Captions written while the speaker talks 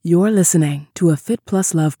You're listening to a Fit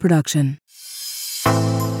Plus Love production.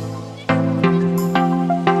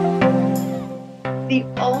 The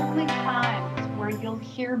only times where you'll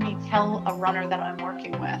hear me tell a runner that I'm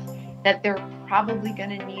working with that they're probably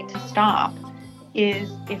going to need to stop is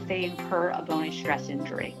if they incur a bony stress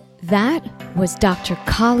injury. That was Dr.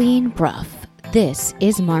 Colleen Brough. This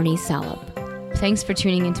is Marnie Salop. Thanks for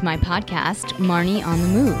tuning into my podcast, Marnie on the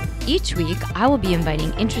Move. Each week, I will be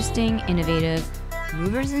inviting interesting, innovative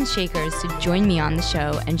movers and shakers to join me on the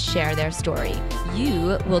show and share their story.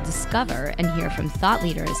 You will discover and hear from thought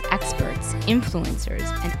leaders, experts, influencers,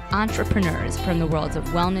 and entrepreneurs from the worlds of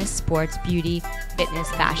wellness, sports, beauty, fitness,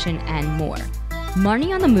 fashion, and more.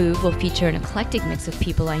 Marnie on the Move will feature an eclectic mix of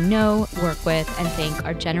people I know, work with, and think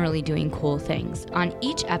are generally doing cool things. On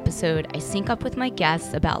each episode, I sync up with my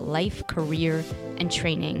guests about life, career, and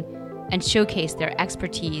training, and showcase their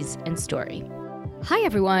expertise and story. Hi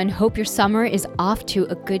everyone, hope your summer is off to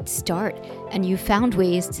a good start and you found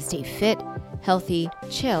ways to stay fit, healthy,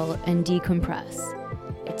 chill, and decompress.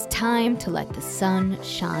 It's time to let the sun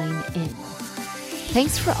shine in.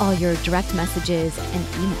 Thanks for all your direct messages and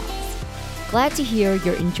emails. Glad to hear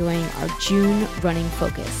you're enjoying our June running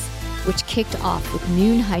focus, which kicked off with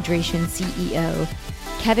Noon Hydration CEO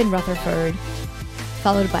Kevin Rutherford,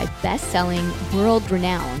 followed by best-selling,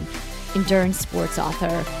 world-renowned endurance sports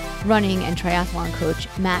author, running and triathlon coach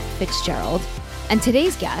Matt Fitzgerald, and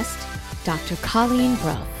today's guest, Dr. Colleen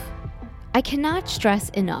Brough. I cannot stress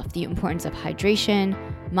enough the importance of hydration,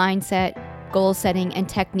 mindset, goal setting, and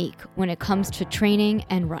technique when it comes to training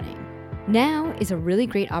and running. Now is a really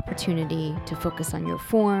great opportunity to focus on your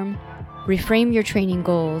form, reframe your training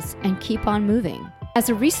goals, and keep on moving. As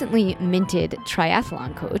a recently minted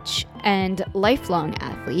triathlon coach and lifelong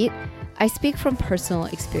athlete, I speak from personal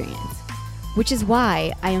experience, which is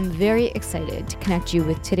why I am very excited to connect you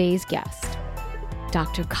with today's guest.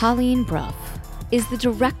 Dr. Colleen Brough is the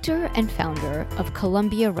director and founder of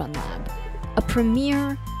Columbia Run Lab, a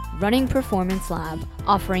premier running performance lab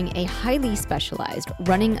offering a highly specialized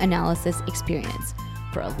running analysis experience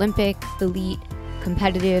for Olympic, elite,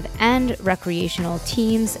 competitive, and recreational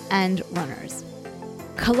teams and runners.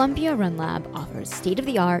 Columbia Run Lab offers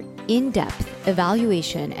state-of-the-art, in-depth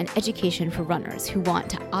evaluation and education for runners who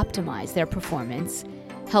want to optimize their performance,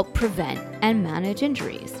 help prevent and manage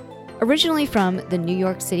injuries. Originally from the New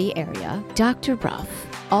York City area, Dr. Brough,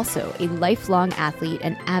 also a lifelong athlete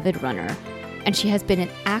and avid runner, and she has been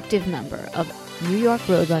an active member of New York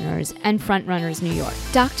Roadrunners and Frontrunners New York.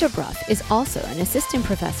 Dr. Brough is also an assistant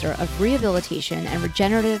professor of rehabilitation and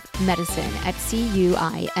regenerative medicine at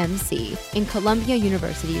CUIMC in Columbia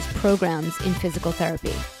University's programs in physical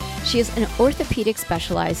therapy. She is an orthopedic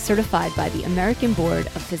specialist certified by the American Board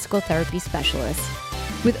of Physical Therapy Specialists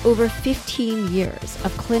with over 15 years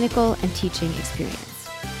of clinical and teaching experience.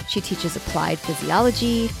 She teaches applied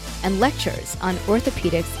physiology and lectures on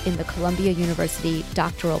orthopedics in the Columbia University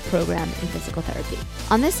doctoral program in physical therapy.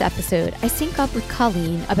 On this episode, I sync up with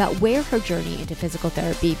Colleen about where her journey into physical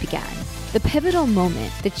therapy began, the pivotal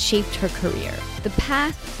moment that shaped her career, the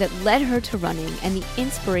path that led her to running, and the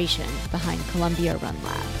inspiration behind Columbia Run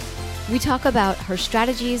Lab. We talk about her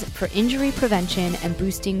strategies for injury prevention and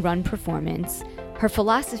boosting run performance, her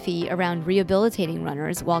philosophy around rehabilitating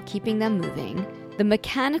runners while keeping them moving, the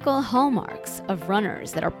mechanical hallmarks of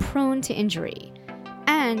runners that are prone to injury,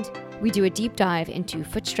 and we do a deep dive into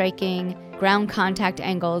foot striking, ground contact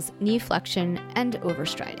angles, knee flexion, and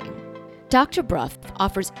overstriding. Dr. Brough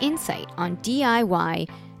offers insight on DIY,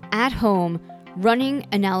 at-home, running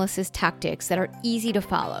analysis tactics that are easy to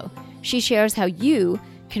follow. She shares how you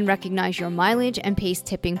can recognize your mileage and pace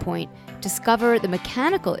tipping point, discover the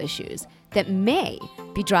mechanical issues that may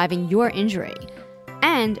be driving your injury,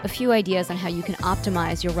 and a few ideas on how you can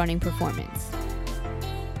optimize your running performance.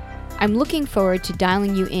 I'm looking forward to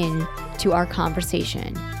dialing you in to our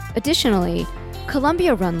conversation. Additionally,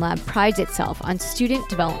 Columbia Run Lab prides itself on student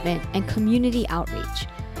development and community outreach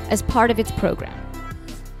as part of its program.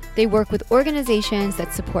 They work with organizations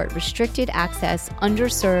that support restricted access,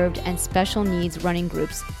 underserved, and special needs running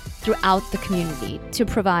groups throughout the community to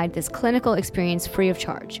provide this clinical experience free of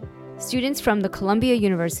charge. Students from the Columbia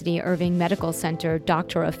University Irving Medical Center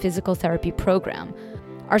Doctor of Physical Therapy program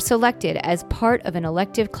are selected as part of an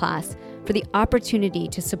elective class for the opportunity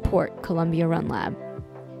to support Columbia Run Lab.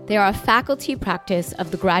 They are a faculty practice of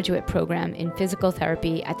the graduate program in physical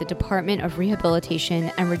therapy at the Department of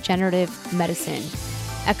Rehabilitation and Regenerative Medicine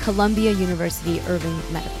at Columbia University Irving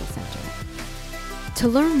Medical Center. To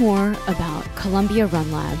learn more about Columbia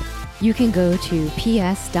Run Lab, you can go to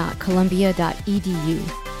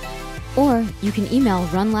ps.columbia.edu. Or you can email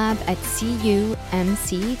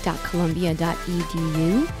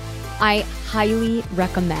runlab@cumc.columbia.edu. I highly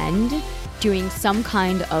recommend doing some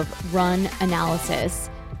kind of run analysis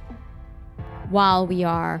while we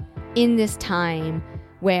are in this time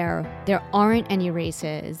where there aren't any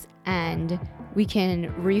races and we can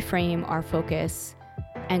reframe our focus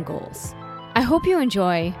and goals. I hope you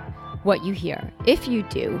enjoy what you hear. If you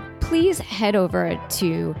do, please head over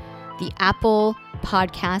to the Apple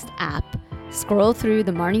Podcast app, scroll through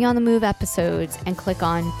the Marnie on the Move episodes and click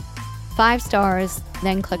on 5 stars,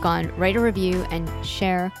 then click on write a review and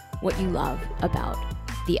share what you love about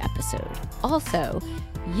the episode. Also,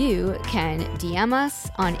 you can DM us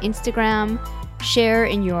on Instagram, share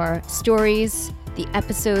in your stories the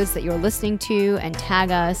episodes that you're listening to and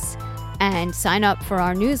tag us, and sign up for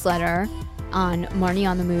our newsletter on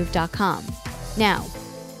marnieonthemove.com. Now,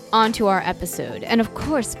 on to our episode. And of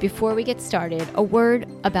course, before we get started, a word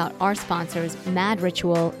about our sponsors, Mad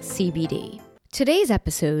Ritual CBD. Today's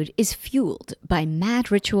episode is fueled by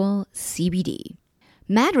Mad Ritual CBD.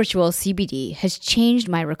 Mad Ritual CBD has changed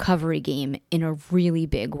my recovery game in a really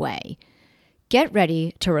big way. Get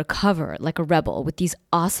ready to recover like a rebel with these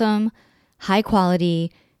awesome,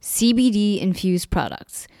 high-quality, CBD-infused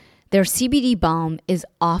products. Their CBD balm is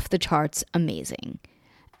off the charts amazing.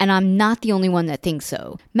 And I'm not the only one that thinks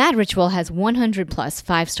so. Mad Ritual has 100 plus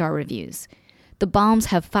 5-star reviews. The balms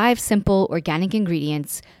have 5 simple organic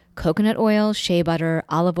ingredients: coconut oil, shea butter,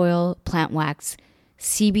 olive oil, plant wax,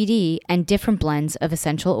 CBD, and different blends of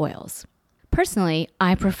essential oils. Personally,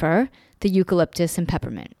 I prefer the eucalyptus and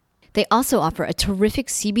peppermint. They also offer a terrific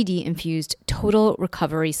CBD-infused total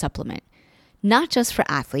recovery supplement. Not just for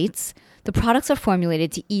athletes, the products are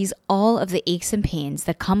formulated to ease all of the aches and pains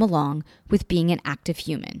that come along with being an active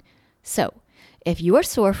human. So, if you are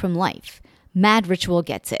sore from life, Mad Ritual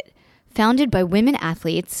gets it. Founded by women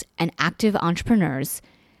athletes and active entrepreneurs,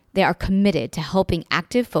 they are committed to helping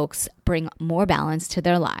active folks bring more balance to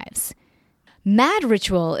their lives. Mad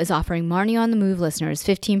Ritual is offering Marnie on the Move listeners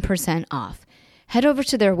 15% off. Head over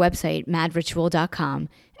to their website, madritual.com,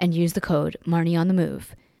 and use the code Marnie on the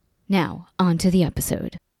Move. Now, on to the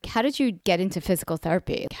episode. How did you get into physical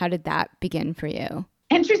therapy? How did that begin for you?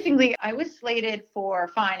 Interestingly, I was slated for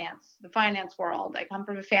finance, the finance world. I come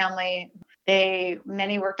from a family,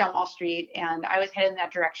 many worked on Wall Street, and I was headed in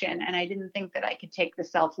that direction, and I didn't think that I could take the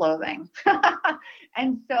self-loathing.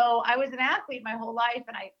 And so I was an athlete my whole life,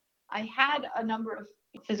 and I had a number of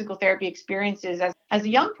physical therapy experiences as a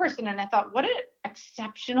young person, and I thought, what an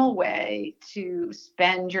exceptional way to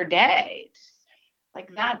spend your day.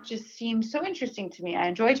 Like, that just seemed so interesting to me. I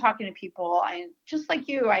enjoy talking to people. Just like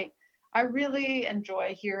you, I really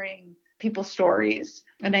enjoy hearing people's stories.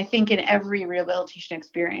 And I think in every rehabilitation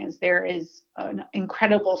experience, there is an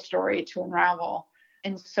incredible story to unravel.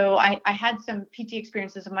 And so I had some PT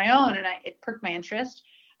experiences of my own, and it perked my interest.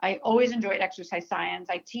 I always enjoyed exercise science.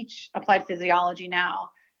 I teach applied physiology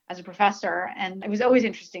now as a professor, and it was always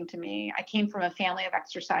interesting to me. I came from a family of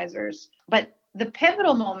exercisers. But the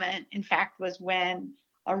pivotal moment, in fact, was when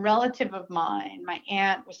a relative of mine, my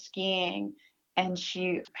aunt, was skiing, and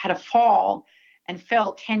she had a fall and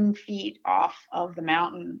fell 10 feet off of the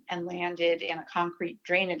mountain and landed in a concrete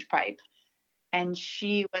drainage pipe. And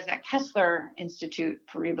she was at Kessler Institute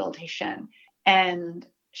for Rehabilitation. And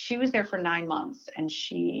she was there for 9 months, and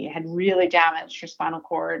she had really damaged her spinal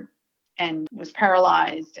cord and was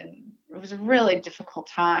paralyzed. And it was a really difficult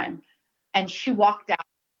time. And she walked out.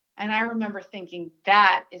 And I remember thinking,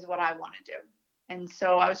 that is what I want to do. And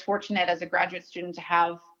so I was fortunate as a graduate student to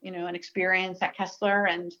have, an experience at Kessler.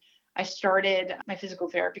 And I started my physical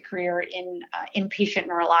therapy career in inpatient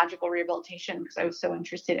neurological rehabilitation because I was so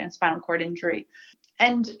interested in spinal cord injury.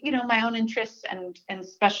 And, my own interests and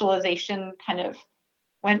specialization kind of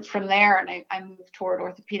went from there, and I moved toward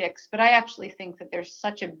orthopedics. But I actually think that there's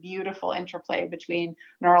such a beautiful interplay between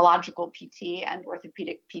neurological PT and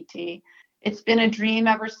orthopedic PT. It's been a dream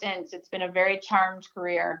ever since. It's been a very charmed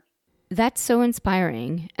career. That's so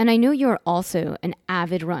inspiring. And I know you're also an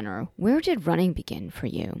avid runner. Where did running begin for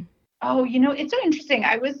you? Oh, it's so interesting.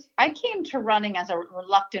 I came to running as a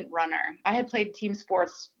reluctant runner. I had played team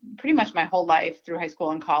sports pretty much my whole life through high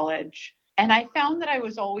school and college. And I found that I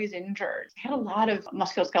was always injured. I had a lot of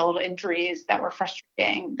musculoskeletal injuries that were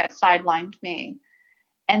frustrating, that sidelined me.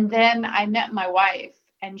 And then I met my wife,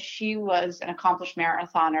 and she was an accomplished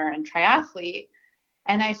marathoner and triathlete.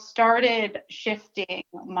 And I started shifting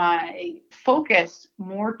my focus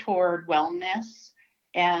more toward wellness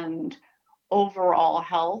and overall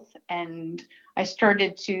health. And I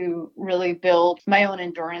started to really build my own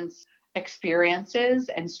endurance experiences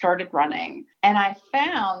and started running. And I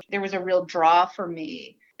found there was a real draw for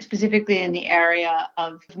me specifically in the area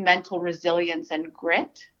of mental resilience and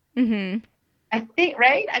grit. Mm-hmm. I think,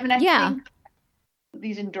 right? I mean, I Yeah. think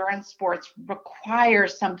these endurance sports require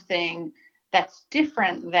something that's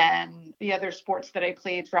different than the other sports that I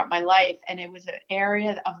played throughout my life. And it was an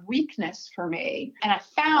area of weakness for me. And I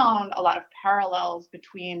found a lot of parallels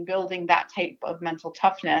between building that type of mental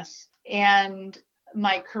toughness and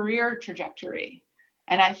my career trajectory.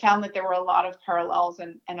 And I found that there were a lot of parallels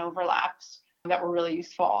and overlaps that were really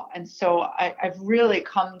useful. And so I've really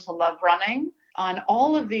come to love running on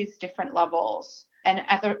all of these different levels. And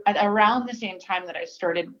at around the same time that I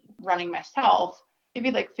started running myself,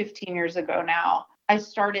 maybe like 15 years ago now, I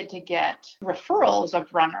started to get referrals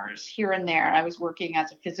of runners here and there. I was working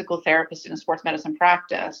as a physical therapist in a sports medicine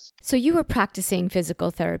practice. So you were practicing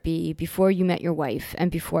physical therapy before you met your wife and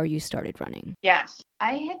before you started running? Yes,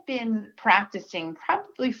 I had been practicing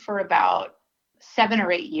probably for about 7 or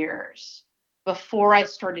 8 years before I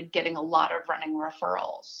started getting a lot of running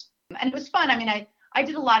referrals. And it was fun. I mean, I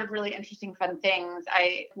did a lot of really interesting, fun things.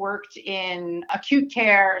 I worked in acute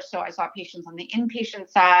care, so I saw patients on the inpatient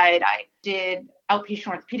side. I did outpatient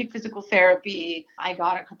orthopedic physical therapy. I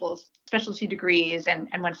got a couple of specialty degrees and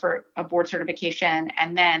went for a board certification.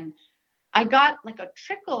 And then I got like a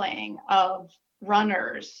trickling of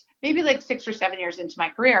runners, maybe like 6 or 7 years into my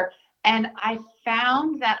career. And I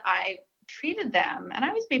found that I treated them, and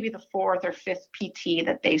I was maybe the 4th or 5th PT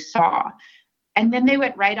that they saw. And then they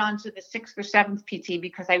went right on to the 6th or 7th PT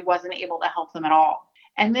because I wasn't able to help them at all.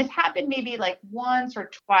 And this happened maybe like once or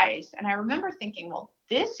twice. And I remember thinking, well,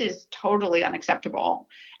 this is totally unacceptable.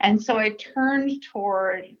 And so I turned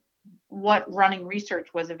toward what running research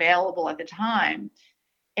was available at the time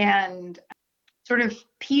and sort of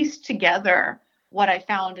pieced together what I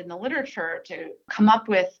found in the literature to come up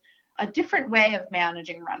with a different way of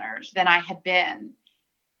managing runners than I had been.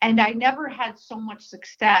 And I never had so much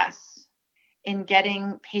success in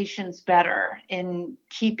getting patients better, in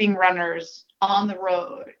keeping runners on the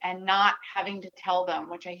road and not having to tell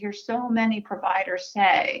them, which I hear so many providers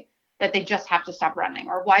say, that they just have to stop running,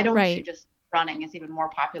 or why don't you just running is even more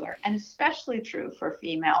popular, and especially true for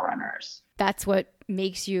female runners. That's what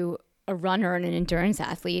makes you a runner and an endurance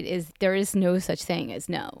athlete, is there is no such thing as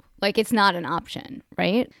no. Like, it's not an option,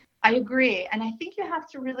 right? I agree. And I think you have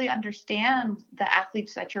to really understand the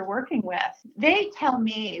athletes that you're working with. They tell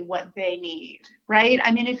me what they need, right?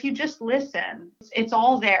 I mean, if you just listen, it's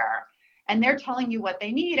all there and they're telling you what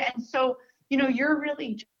they need. And so, you're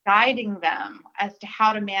really guiding them as to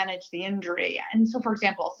how to manage the injury. And so, for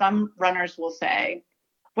example, some runners will say,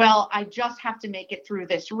 well, I just have to make it through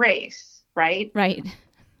this race, right? Right.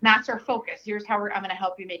 That's our focus. Here's how I'm going to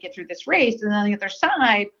help you make it through this race. And then on the other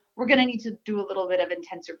side, we're going to need to do a little bit of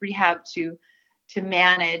intensive rehab to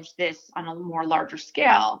manage this on a more larger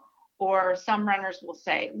scale. Or some runners will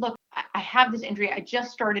say, look, I have this injury. I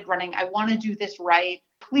just started running. I want to do this right.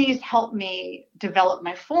 Please help me develop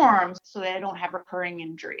my form so that I don't have recurring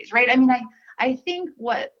injuries, right? I mean, I think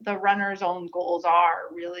what the runner's own goals are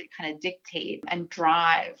really kind of dictate and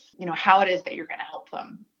drive, how it is that you're going to help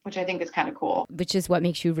them, which I think is kind of cool. Which is what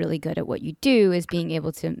makes you really good at what you do, is being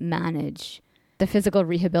able to manage the physical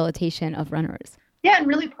rehabilitation of runners. Yeah, and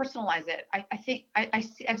really personalize it. I think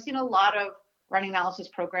I've seen a lot of running analysis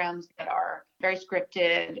programs that are very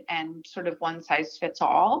scripted and sort of one size fits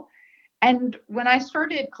all. And when I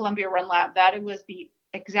started Columbia Run Lab, that it was the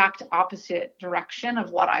exact opposite direction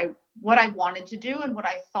of what I wanted to do and what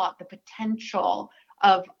I thought the potential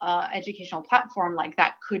of an educational platform like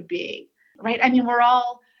that could be. Right? I mean, we're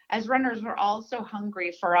all, as runners, we're all so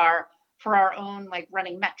hungry for our own like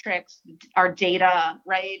running metrics, our data,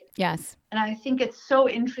 right? Yes. And I think it's so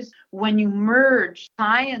interesting when you merge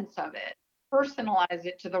science of it, personalize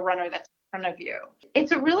it to the runner that's in front of you.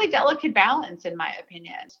 It's a really delicate balance, in my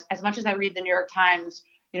opinion. As much as I read the New York Times,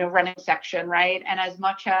 running section, right? And as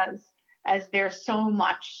much as there's so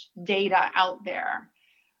much data out there,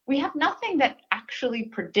 we have nothing that actually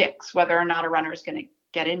predicts whether or not a runner is going to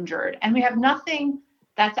get injured. And we have nothing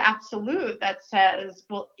that's absolute that says,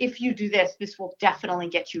 well, if you do this, this will definitely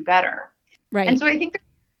get you better. Right. And so I think there's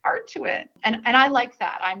art to it. And I like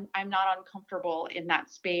that. I'm not uncomfortable in that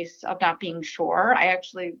space of not being sure. I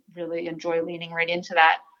actually really enjoy leaning right into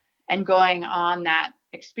that and going on that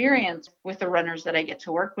experience with the runners that I get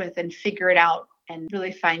to work with and figure it out and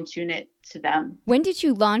really fine tune it to them. When did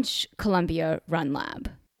you launch Columbia Run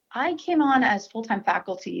Lab? I came on as full-time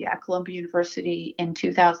faculty at Columbia University in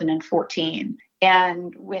 2014.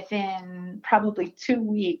 And within probably 2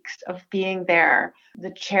 weeks of being there,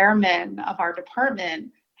 the chairman of our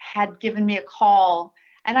department had given me a call.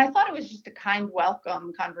 And I thought it was just a kind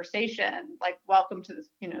welcome conversation, like welcome to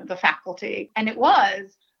the faculty. And it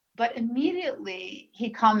was, But immediately he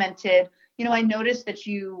commented, I noticed that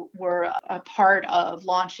you were a part of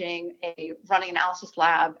launching a running analysis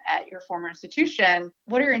lab at your former institution.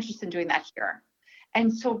 What are your interests in doing that here?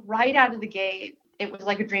 And so right out of the gate, it was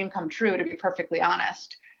like a dream come true, to be perfectly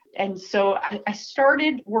honest. And so I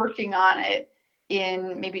started working on it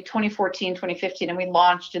in maybe 2014, 2015, and we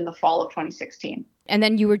launched in the fall of 2016. And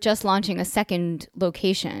then you were just launching a second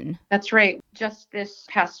location. That's right. Just this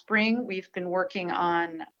past spring, we've been working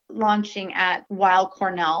on launching at Weill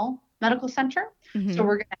Cornell Medical Center. Mm-hmm. So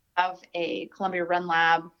we're going to have a Columbia Run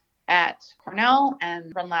Lab at Cornell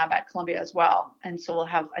and Run Lab at Columbia as well. And so we'll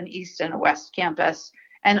have an East and a West campus.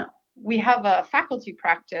 And we have a faculty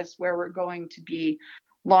practice where we're going to be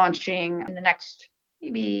launching in the next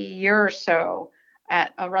maybe year or so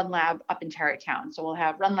at a Run Lab up in Tarrytown. So we'll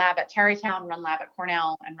have Run Lab at Tarrytown, Run Lab at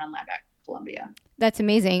Cornell, and Run Lab at Columbia. That's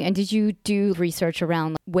amazing. And did you do research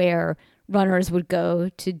around where runners would go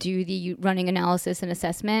to do the running analysis and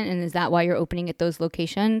assessment? And is that why you're opening at those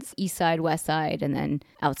locations, East Side, West Side, and then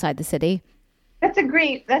outside the city? That's a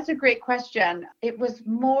great question. It was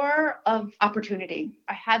more of opportunity.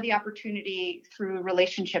 I had the opportunity through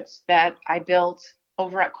relationships that I built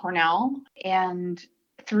over at Cornell, and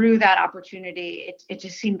through that opportunity, it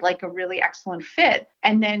just seemed like a really excellent fit.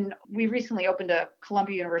 And then we recently opened a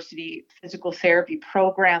Columbia University physical therapy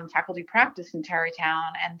program faculty practice in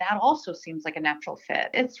Tarrytown, and that also seems like a natural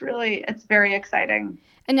fit. It's very exciting.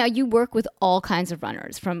 And now you work with all kinds of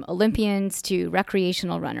runners, from Olympians to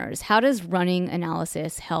recreational runners. How does running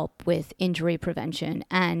analysis help with injury prevention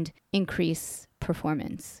and increase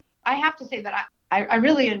performance? I have to say that I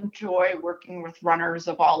really enjoy working with runners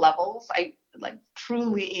of all levels. I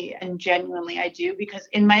truly and genuinely I do, because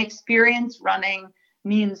in my experience, running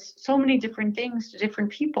means so many different things to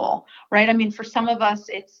different people, right? I mean, for some of us,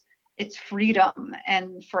 it's freedom.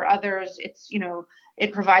 And for others,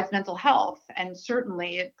 it provides mental health, and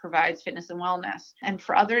certainly it provides fitness and wellness. And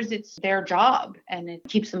for others, it's their job and it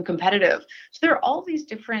keeps them competitive. So there are all these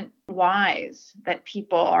different whys that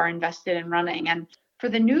people are invested in running. And for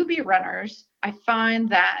the newbie runners, I find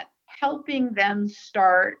that helping them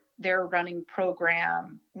start their running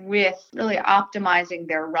program with really optimizing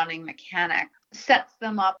their running mechanic sets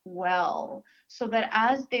them up well, so that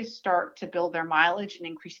as they start to build their mileage and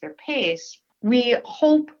increase their pace, we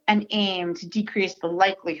hope and aim to decrease the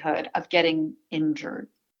likelihood of getting injured.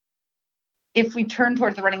 If we turn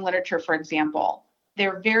towards the running literature, for example,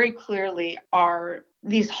 there very clearly are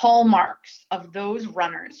these hallmarks of those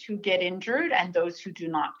runners who get injured and those who do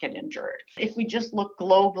not get injured. If we just look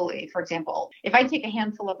globally, for example, if I take a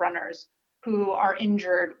handful of runners who are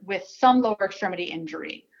injured with some lower extremity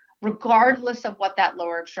injury, regardless of what that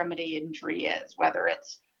lower extremity injury is, whether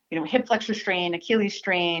it's hip flexor strain, Achilles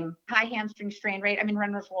strain, high hamstring strain, right? I mean,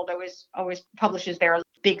 Runner's World always publishes their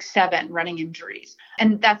big 7 running injuries.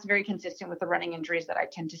 And that's very consistent with the running injuries that I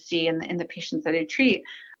tend to see in the patients that I treat.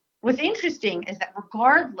 What's interesting is that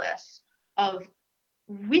regardless of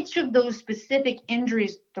which of those specific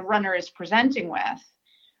injuries the runner is presenting with,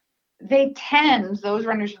 those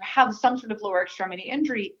runners who have some sort of lower extremity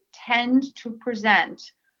injury tend to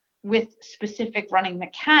present with specific running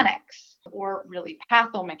mechanics, or really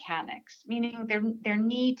pathomechanics, meaning their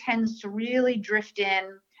knee tends to really drift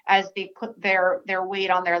in as they put their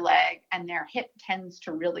weight on their leg, and their hip tends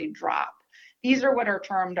to really drop. These are what are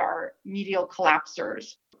termed our medial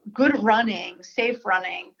collapsers. Good running, safe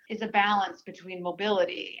running, is a balance between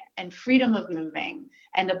mobility and freedom of moving,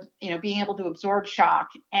 and being able to absorb shock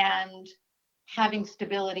and having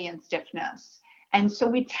stability and stiffness. And so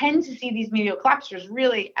we tend to see these medial collapsers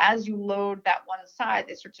really, as you load that one side,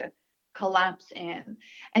 they start to collapse in.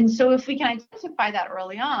 And so if we can identify that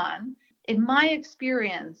early on, in my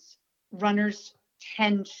experience, runners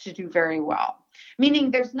tend to do very well.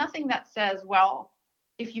 Meaning there's nothing that says, well,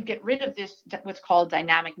 if you get rid of this, what's called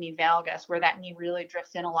dynamic knee valgus, where that knee really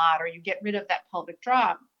drifts in a lot, or you get rid of that pelvic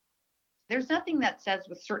drop, there's nothing that says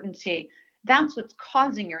with certainty that's what's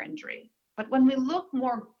causing your injury. But when we look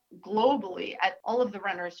more globally at all of the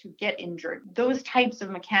runners who get injured, those types of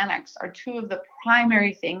mechanics are 2 of the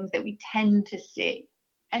primary things that we tend to see.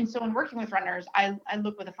 And so in working with runners, I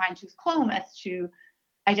look with a fine-tooth comb as to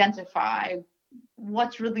identify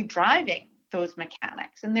what's really driving those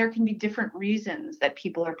mechanics. And there can be different reasons that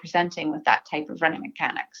people are presenting with that type of running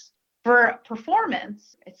mechanics. For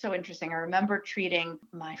performance, it's so interesting. I remember treating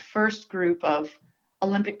my first group of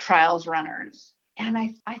Olympic trials runners, and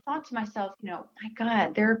I thought to myself, my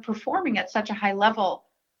God, they're performing at such a high level.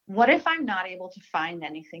 What if I'm not able to find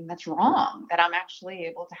anything that's wrong that I'm actually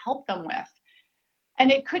able to help them with?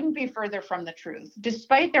 And it couldn't be further from the truth.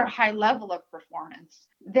 Despite their high level of performance,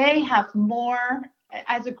 they have more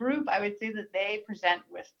As a group, I would say that they present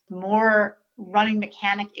with more running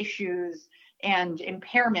mechanic issues and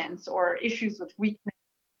impairments or issues with weakness,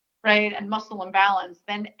 right, and muscle imbalance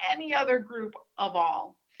than any other group of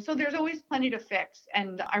all. So there's always plenty to fix.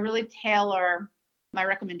 And I really tailor my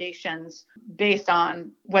recommendations based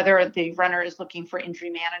on whether the runner is looking for injury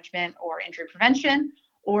management or injury prevention,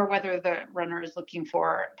 or whether the runner is looking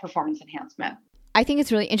for performance enhancement. I think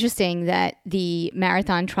it's really interesting that the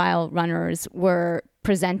marathon trial runners were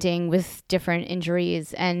presenting with different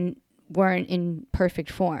injuries and weren't in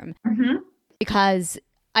perfect form. Mm-hmm. Because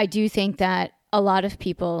I do think that a lot of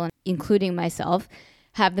people, including myself,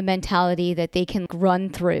 have the mentality that they can run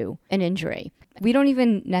through an injury. We don't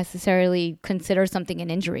even necessarily consider something an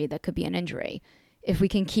injury that could be an injury if we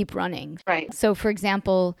can keep running. Right. So, for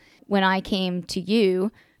example, when I came to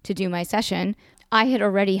you to do my session, I had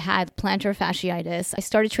already had plantar fasciitis. I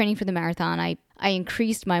started training for the marathon. I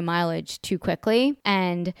increased my mileage too quickly.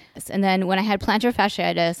 And then when I had plantar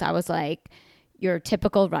fasciitis, I was like, you're a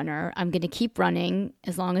typical runner. I'm going to keep running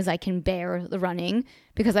as long as I can bear the running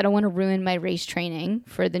because I don't want to ruin my race training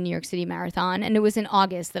for the New York City Marathon. And it was in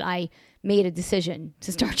August that I made a decision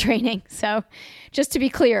to start training. So just to be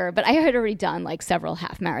clear, but I had already done like several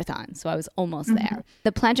half marathons, so I was almost there.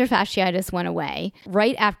 The plantar fasciitis went away.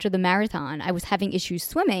 Right after the marathon, I was having issues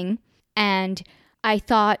swimming, and I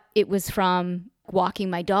thought it was from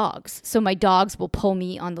walking my dogs. So my dogs will pull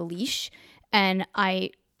me on the leash, and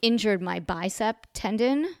I injured my bicep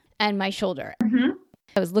tendon and my shoulder. Mm-hmm.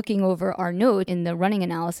 I was looking over our note in the running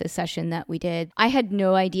analysis session that we did. I had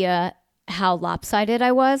no idea how lopsided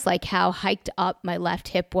I was, like how hiked up my left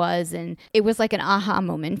hip was. And it was like an aha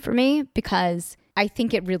moment for me because I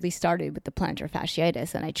think it really started with the plantar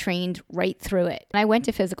fasciitis and I trained right through it. And I went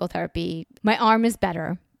to physical therapy. My arm is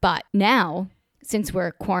better, but now, since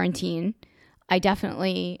we're quarantined, I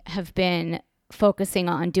definitely have been focusing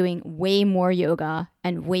on doing way more yoga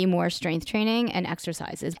and way more strength training and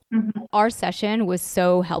exercises. Mm-hmm. Our session was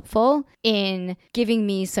so helpful in giving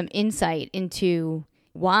me some insight into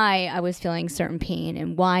why I was feeling certain pain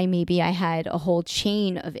and why maybe I had a whole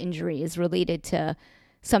chain of injuries related to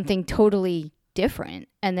something totally different,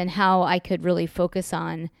 and then how I could really focus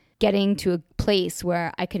on getting to a place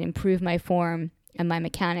where I could improve my form and my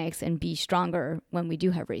mechanics and be stronger when we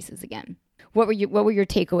do have races again. What were your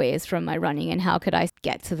takeaways from my running, and how could I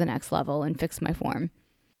get to the next level and fix my form?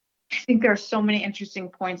 I think there are so many interesting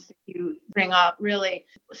points that you bring up, really,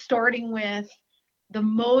 starting with the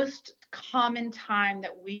most common time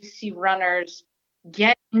that we see runners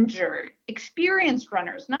get injured, experienced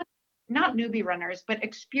runners, not newbie runners, but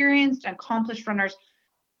experienced and accomplished runners.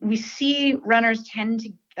 We see runners tend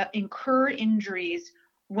to incur injuries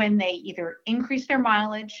when they either increase their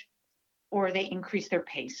mileage or they increase their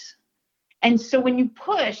pace. And so when you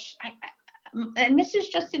push, and this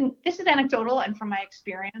is anecdotal and from my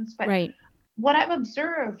experience, but right. What I've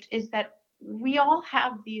observed is that we all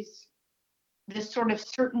have this sort of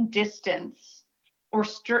certain distance or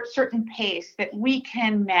certain pace that we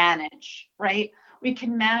can manage, right? We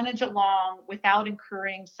can manage along without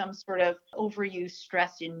incurring some sort of overuse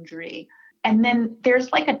stress injury. And then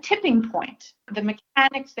there's like a tipping point. The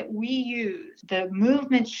mechanics that we use, the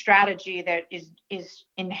movement strategy that is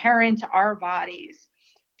inherent to our bodies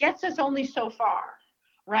gets us only so far,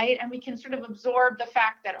 right? And we can sort of absorb the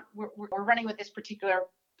fact that we're running with this particular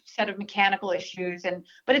set of mechanical issues,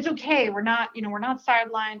 but it's okay. We're not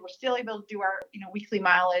sidelined. We're still able to do our, weekly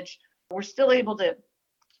mileage. We're still able to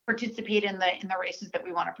participate in the races that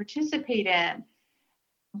we want to participate in.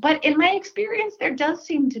 But in my experience, there does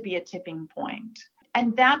seem to be a tipping point.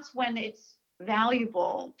 And that's when it's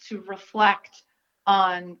valuable to reflect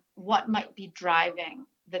on what might be driving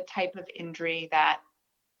the type of injury that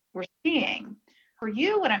we're seeing. For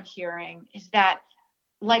you, what I'm hearing is that,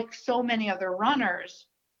 like so many other runners,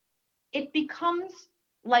 it becomes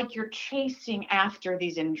like you're chasing after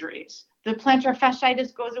these injuries. The plantar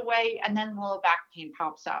fasciitis goes away, and then the low back pain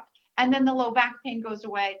pops up. And then the low back pain goes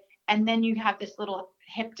away, and then you have this little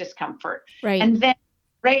hip discomfort. Right. And then,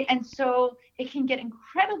 right. And so it can get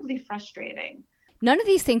incredibly frustrating. None of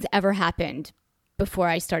these things ever happened before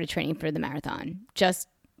I started training for the marathon. Just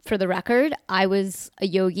for the record, I was a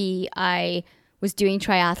yogi. I was doing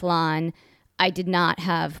triathlon. I did not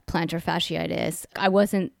have plantar fasciitis. I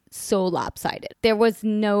wasn't so lopsided. There was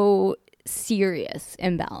no serious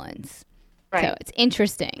imbalance. Right. So it's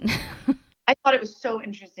interesting. I thought it was so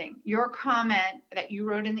interesting. Your comment that you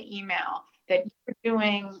wrote in the email that you were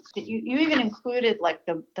doing, that you even included like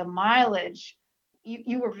the mileage.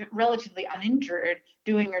 You were relatively uninjured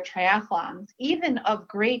doing your triathlons, even of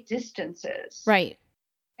great distances. Right.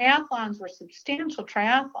 Triathlons were substantial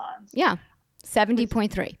triathlons. Yeah.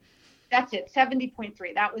 70.3. That's it,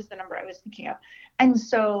 70.3. That was the number I was thinking of. And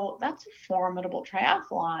so that's a formidable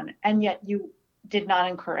triathlon. And yet you did not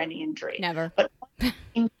incur any injury. Never. But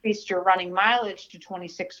increased your running mileage to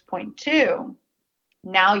 26.2.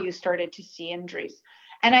 Now you started to see injuries.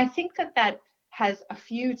 And I think that has a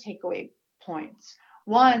few takeaway points.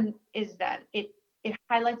 One is that it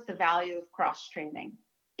highlights the value of cross training.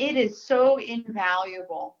 It is so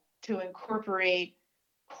invaluable to incorporate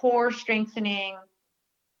core strengthening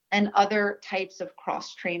and other types of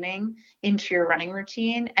cross training into your running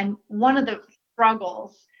routine. And one of the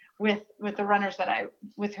struggles with the runners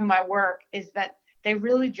with whom I work is that they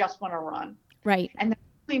really just want to run. Right. And they're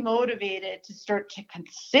really motivated to start to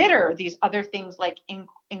consider these other things, like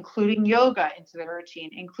including yoga into their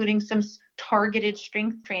routine, including some targeted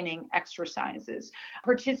strength training exercises,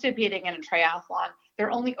 participating in a triathlon.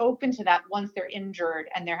 They're only open to that once they're injured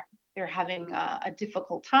and they're having a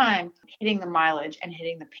difficult time hitting the mileage and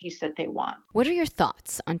hitting the pace that they want. What are your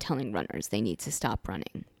thoughts on telling runners they need to stop running?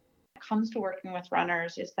 When it comes to working with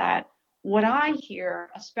runners, is that what I hear,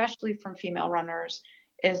 especially from female runners,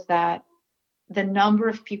 is that the number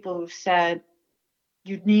of people who've said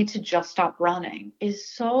you need to just stop running is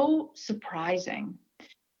so surprising.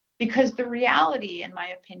 Because the reality, in my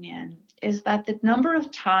opinion, is that the number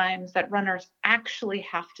of times that runners actually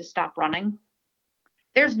have to stop running,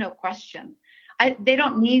 there's no question. They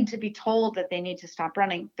don't need to be told that they need to stop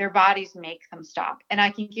running. Their bodies make them stop. And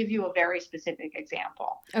I can give you a very specific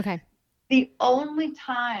example. Okay. The only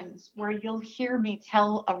times where you'll hear me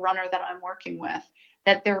tell a runner that I'm working with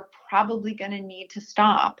that they're probably going to need to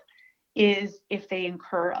stop is if they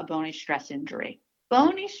incur a bony stress injury.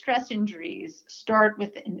 Bony stress injuries start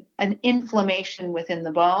with an inflammation within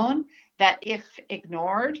the bone that, if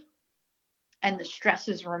ignored, and the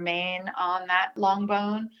stresses remain on that long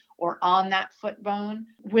bone or on that foot bone,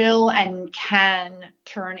 will and can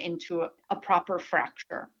turn into a proper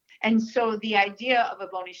fracture. And so the idea of a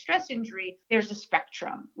bony stress injury, there's a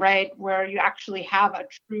spectrum, right? Where you actually have a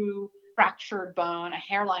true fractured bone, a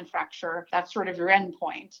hairline fracture, that's sort of your end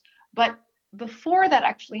point. But before that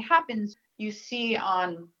actually happens, you see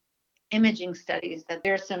on imaging studies that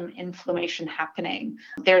there's some inflammation happening.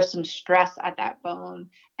 There's some stress at that bone,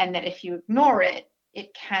 and that if you ignore it,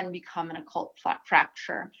 it can become an occult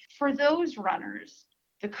fracture. For those runners,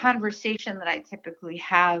 the conversation that I typically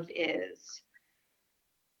have is,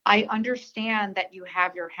 I understand that you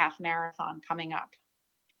have your half marathon coming up.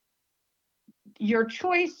 Your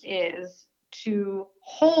choice is to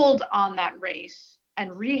hold on that race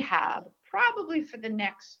and rehab probably for the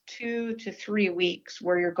next 2 to 3 weeks,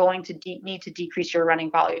 where you're going to need to decrease your running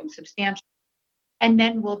volume substantially, and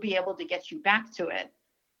then we'll be able to get you back to it.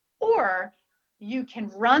 Or you can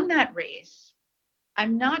run that race.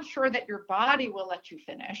 I'm not sure that your body will let you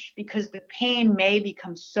finish, because the pain may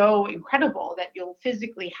become so incredible that you'll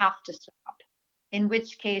physically have to stop. In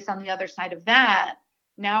which case, on the other side of that,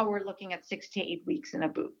 now we're looking at 6 to 8 weeks in a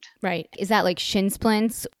boot. Right. Is that like shin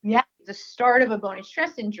splints? Yeah. The start of a bony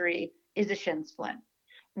stress injury is a shin splint.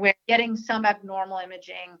 We're getting some abnormal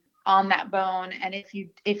imaging on that bone, and if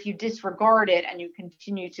you disregard it and you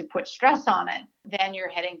continue to put stress on it, then you're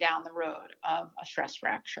heading down the road of a stress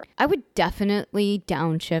fracture. I would definitely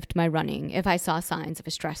downshift my running if I saw signs of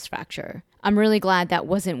a stress fracture. I'm really glad that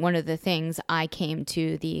wasn't one of the things I came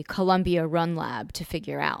to the Columbia Run Lab to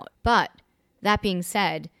figure out. But that being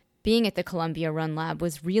said, being at the Columbia Run Lab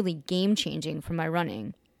was really game-changing for my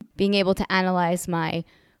running. Being able to analyze my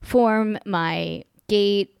form, my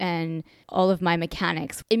gait, and all of my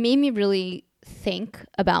mechanics, it made me really think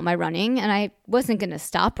about my running, and I wasn't going to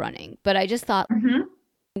stop running, but I just thought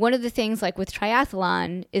one of the things, like with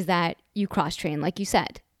triathlon, is that you cross-train, like you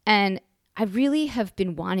said, and I really have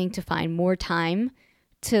been wanting to find more time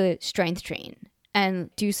to strength train and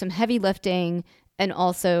do some heavy lifting and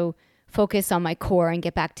also focus on my core and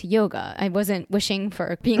get back to yoga. I wasn't wishing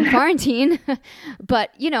for being quarantined,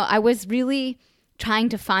 but, I was really trying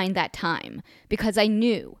to find that time, because I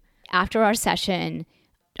knew after our session,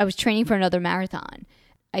 I was training for another marathon.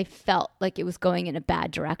 I felt like it was going in a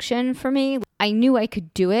bad direction for me. I knew I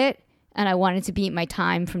could do it, and I wanted to beat my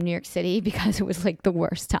time from New York City because it was like the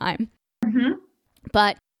worst time.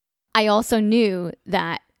 But I also knew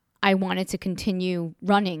that I wanted to continue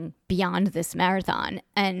running beyond this marathon.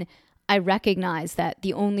 And I recognized that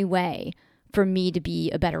the only way for me to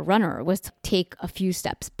be a better runner was to take a few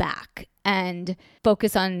steps back and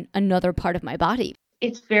focus on another part of my body.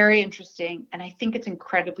 It's very interesting, and I think it's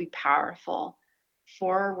incredibly powerful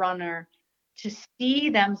for a runner to see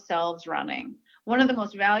themselves running. One of the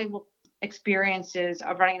most valuable experiences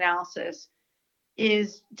of running analysis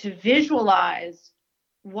is to visualize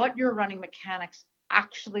what your running mechanics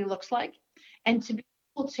actually looks like, and to be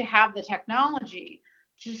able to have the technology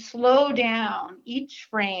to slow down each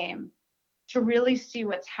frame to really see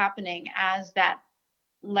what's happening as that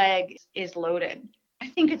leg is loaded. I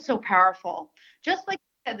think it's so powerful. Just like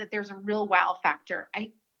you said, that there's a real wow factor.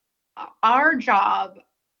 Our job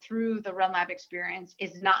through the Run Lab experience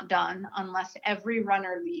is not done unless every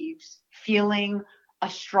runner leaves feeling a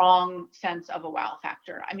strong sense of a wow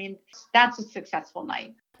factor. I mean, that's a successful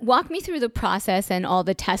night. Walk me through the process and all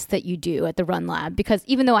the tests that you do at the Run Lab, because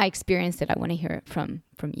even though I experienced it, I want to hear it from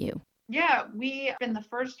you. Yeah, we spend the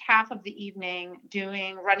first half of the evening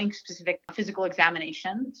doing running specific physical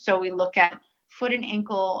examination. So we look at foot and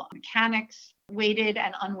ankle mechanics, weighted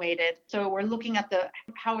and unweighted. So we're looking at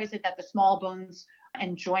how is it that the small bones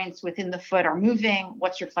and joints within the foot are moving?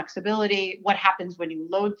 What's your flexibility? What happens when you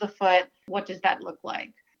load the foot? What does that look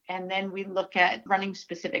like? And then we look at running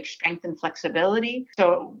specific strength and flexibility.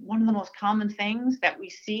 So one of the most common things that we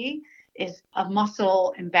see is a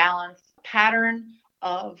muscle imbalance pattern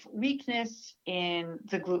of weakness in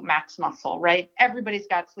the glute max muscle, right? Everybody's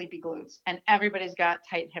got sleepy glutes and everybody's got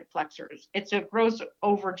tight hip flexors. It's a gross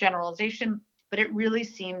overgeneralization, but it really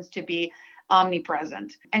seems to be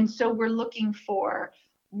omnipresent. And so we're looking for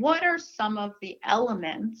what are some of the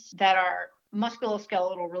elements that are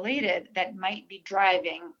musculoskeletal related that might be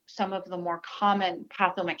driving some of the more common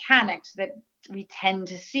pathomechanics that we tend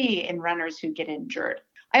to see in runners who get injured.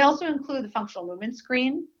 I also include the functional movement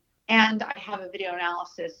screen, and I have a video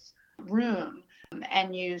analysis room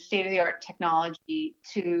and use state-of-the-art technology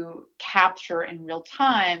to capture in real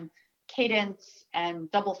time cadence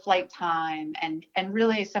and double flight time and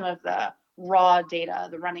really some of the raw data,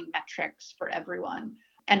 the running metrics for everyone.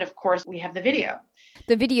 And of course, we have the video.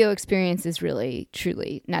 The video experience is really,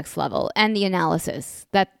 truly next level. And the analysis,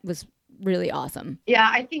 that was really awesome. Yeah,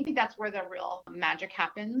 I think that's where the real magic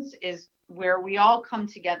happens, is where we all come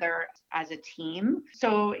together as a team.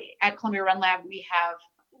 So at Columbia Run Lab, we have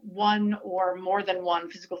one or more than one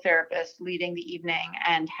physical therapist leading the evening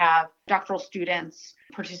and have doctoral students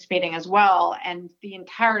participating as well. And the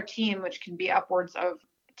entire team, which can be upwards of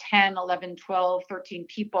 10, 11, 12, 13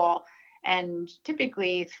 people, and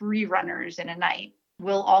typically 3 runners in a night,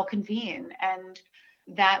 will all convene. And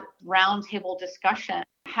that roundtable discussion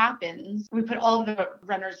happens. We put all of the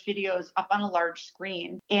runners' videos up on a large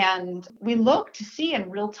screen, and we look to see in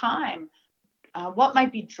real time what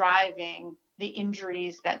might be driving the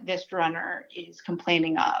injuries that this runner is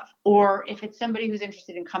complaining of. Or if it's somebody who's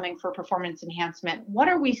interested in coming for performance enhancement, what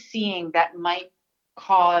are we seeing that might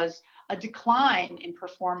cause a decline in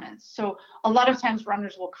performance? So a lot of times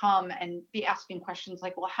runners will come and be asking questions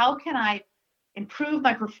like, well, how can I improve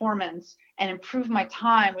my performance and improve my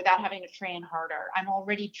time without having to train harder? I'm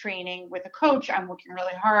already training with a coach. I'm working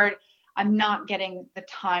really hard. I'm not getting the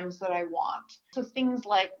times that I want. So things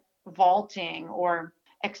like vaulting or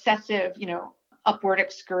excessive, upward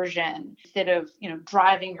excursion instead of,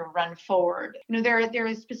 driving your run forward. There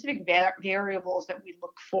is specific variables that we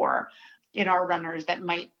look for in our runners that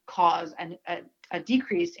might cause a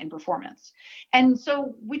decrease in performance. And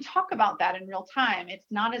so we talk about that in real time.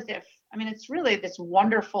 It's not as if, it's really this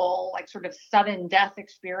wonderful, sort of sudden death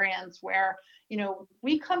experience where,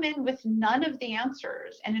 we come in with none of the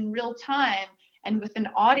answers, and in real time and with an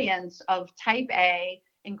audience of type A,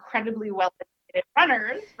 incredibly well-educated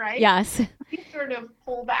runners, right? Yes. We sort of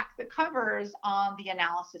pull back the covers on the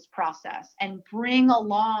analysis process and bring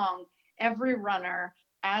along every runner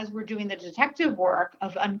as we're doing the detective work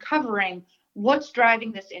of uncovering what's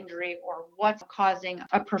driving this injury or what's causing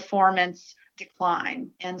a performance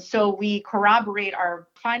decline. And so we corroborate our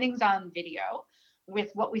findings on video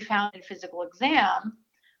with what we found in physical exam,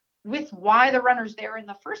 with why the runner's there in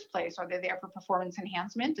the first place. Are they there for performance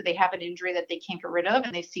enhancement? Do they have an injury that they can't get rid of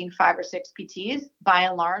and they've seen 5 or 6 PTs? By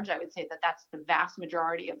and large, I would say that that's the vast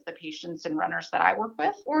majority of the patients and runners that I work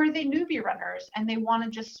with. Or are they newbie runners and they want to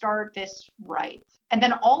just start this right? And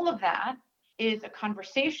then all of that is a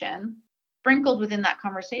conversation. Sprinkled within that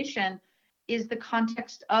conversation is the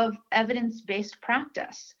context of evidence-based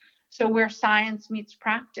practice. So where science meets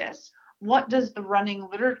practice, what does the running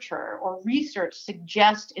literature or research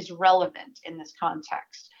suggest is relevant in this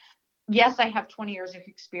context? Yes, I have 20 years of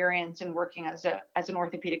experience in working as an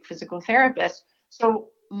orthopedic physical therapist, so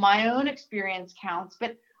my own experience counts,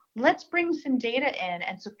 but let's bring some data in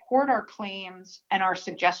and support our claims and our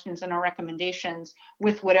suggestions and our recommendations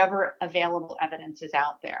with whatever available evidence is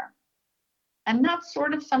out there. And that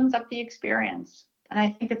sort of sums up the experience. And I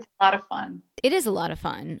think it's a lot of fun. It is a lot of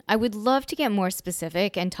fun. I would love to get more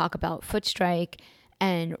specific and talk about foot strike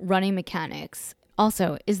and running mechanics.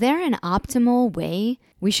 Also, is there an optimal way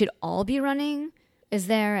we should all be running? Is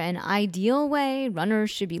there an ideal way runners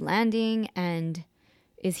should be landing, and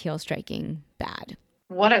is heel striking bad?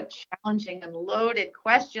 What a challenging and loaded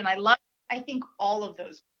question. I think all of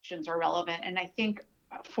those questions are relevant. And I think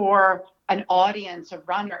for an audience of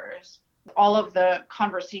runners, all of the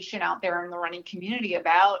conversation out there in the running community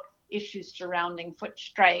about issues surrounding foot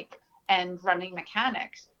strike and running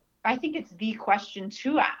mechanics, I think it's the question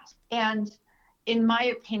to ask. And in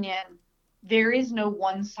my opinion, there is no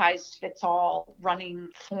one size fits all running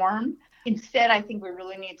form. Instead, I think we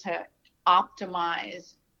really need to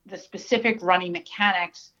optimize the specific running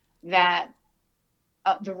mechanics that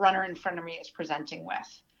the runner in front of me is presenting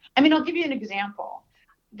with. I mean, I'll give you an example.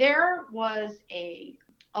 There was a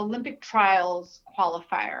Olympic trials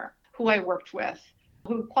qualifier who I worked with,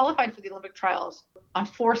 who qualified for the Olympic trials on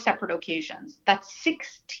 4 separate occasions. That's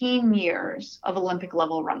 16 years of Olympic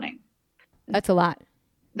level running. That's a lot.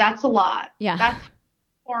 That's a lot. Yeah. That's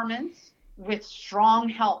performance with strong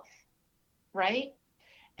health, right?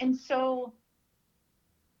 And so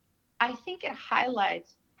I think it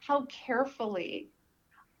highlights how carefully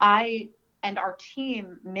I and our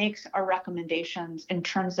team makes our recommendations in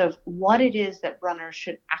terms of what it is that runners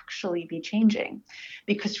should actually be changing.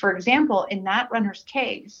 Because, for example, in that runner's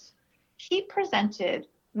case, he presented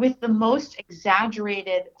with the most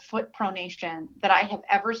exaggerated foot pronation that I have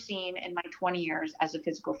ever seen in my 20 years as a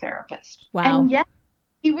physical therapist. Wow. And yet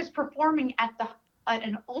he was performing at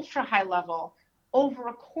an ultra high level over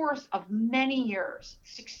a course of many years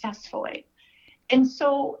successfully. And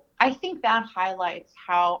so I think that highlights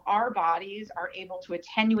how our bodies are able to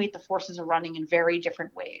attenuate the forces of running in very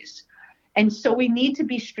different ways. And so we need to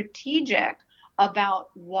be strategic about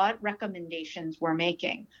what recommendations we're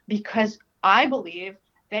making, because I believe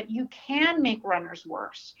that you can make runners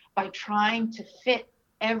worse by trying to fit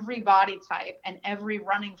every body type and every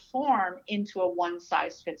running form into a one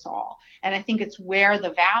size fits all. And I think it's where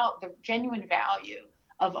the genuine value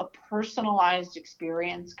of a personalized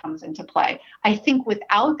experience comes into play. I think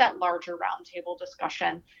without that larger roundtable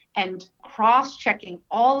discussion and cross-checking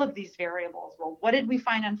all of these variables, well, what did we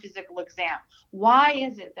find on physical exam? Why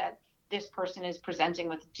is it that this person is presenting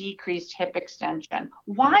with decreased hip extension?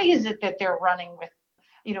 Why is it that they're running with,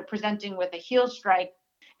 presenting with a heel strike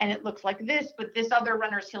and it looks like this, but this other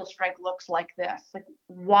runner's heel strike looks like this? Like,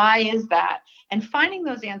 why is that? And finding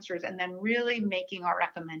those answers and then really making our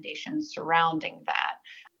recommendations surrounding that.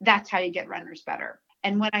 That's how you get runners better.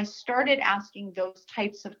 And when I started asking those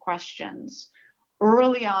types of questions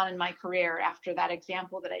early on in my career, after that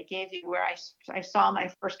example that I gave you, where I saw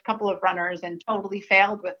my first couple of runners and totally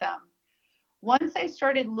failed with them, once I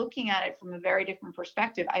started looking at it from a very different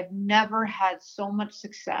perspective, I've never had so much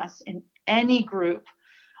success in any group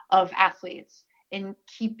of athletes in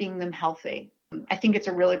keeping them healthy. I think it's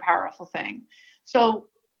a really powerful thing. So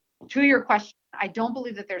to your question, I don't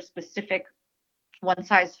believe that there's specific one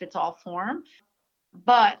size fits all form,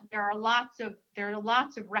 but there are lots of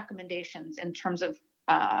recommendations in terms of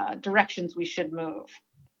directions we should move.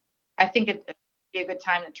 I think it'd be a good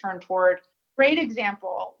time to turn toward. Great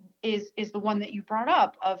example is the one that you brought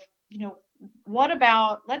up of, what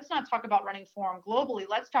about, let's not talk about running form globally.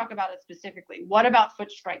 Let's talk about it specifically. What about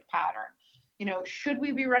foot strike pattern? Should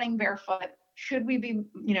we be running barefoot? Should we be,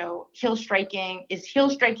 heel striking? Is heel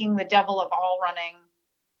striking the devil of all running?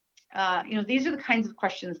 These are the kinds of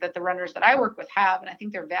questions that the runners that I work with have, and I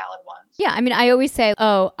think they're valid ones. Yeah, I mean, I always say,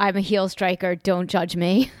 oh, I'm a heel striker, don't judge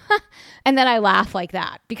me. And then I laugh like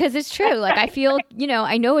that because it's true. Like, I feel,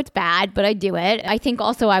 I know it's bad, but I do it. I think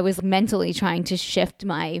also I was mentally trying to shift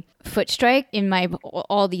my foot strike in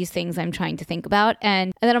all these things I'm trying to think about.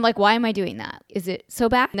 And then I'm like, why am I doing that? Is it so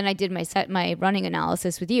bad? And then I did my running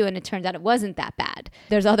analysis with you, and it turned out it wasn't that bad.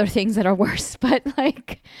 There's other things that are worse, but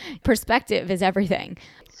perspective is everything.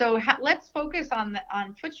 So let's focus on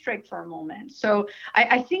foot strike for a moment. So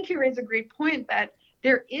I think you raise a great point that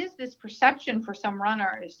there is this perception for some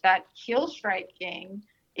runners that heel striking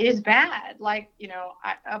is bad.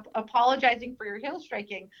 Apologizing for your heel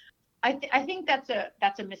striking. I think that's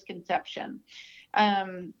a misconception.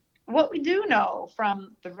 What we do know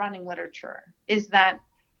from the running literature is that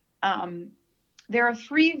there are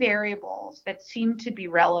 3 variables that seem to be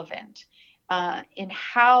relevant in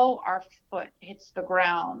how our foot hits the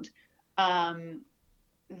ground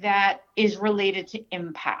that is related to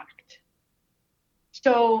impact.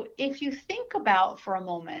 So if you think about for a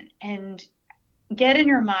moment and get in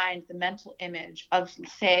your mind the mental image of,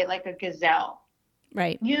 say, like a gazelle.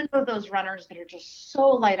 Right. Those runners that are just so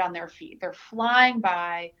light on their feet. They're flying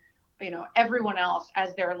by, everyone else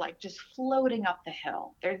as they're just floating up the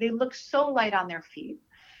hill. They look so light on their feet.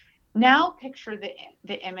 Now picture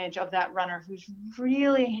the image of that runner who's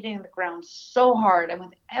really hitting the ground so hard, and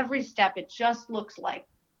with every step, it just looks like,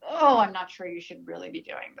 oh, I'm not sure you should really be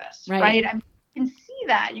doing this, right? I mean, you can see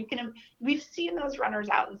that. We've seen those runners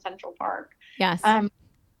out in Central Park. Yes.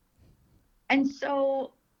 And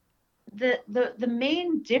so the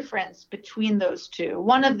main difference between those two,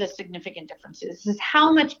 one of the significant differences, is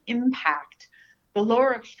how much impact the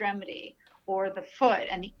lower extremity or the foot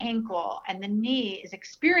and the ankle and the knee is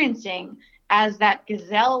experiencing as that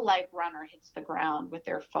gazelle-like runner hits the ground with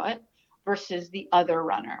their foot versus the other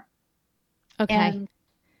runner. Okay. And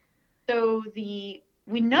so we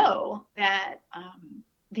know that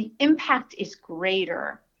the impact is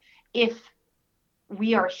greater if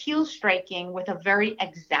we are heel striking with a very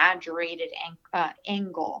exaggerated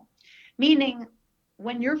angle, meaning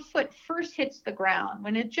when your foot first hits the ground,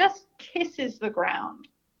 when it just kisses the ground,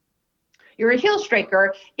 you're a heel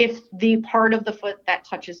striker if the part of the foot that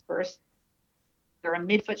touches first. You're a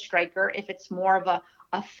midfoot striker if it's more of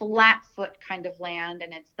a flat foot kind of land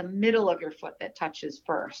and it's the middle of your foot that touches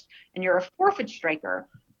first. And you're a forefoot striker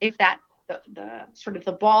if that the sort of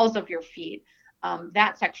the balls of your feet,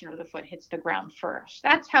 that section of the foot hits the ground first.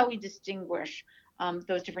 That's how we distinguish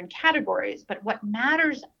those different categories. But what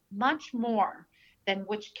matters much more than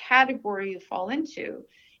which category you fall into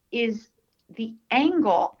is the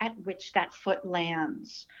angle at which that foot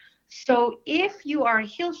lands. So if you are a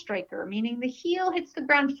heel striker, meaning the heel hits the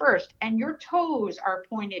ground first and your toes are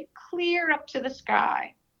pointed clear up to the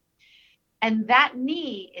sky, and that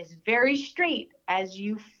knee is very straight as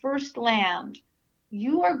you first land,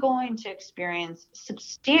 you are going to experience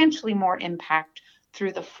substantially more impact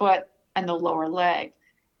through the foot and the lower leg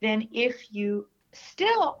than if you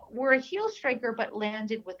still were a heel striker but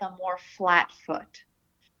landed with a more flat foot.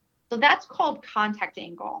 So that's called contact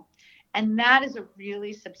angle. And that is a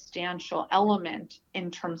really substantial element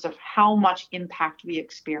in terms of how much impact we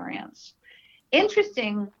experience.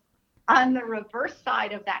 Interesting, on the reverse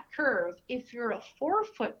side of that curve, if you're a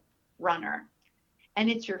forefoot runner and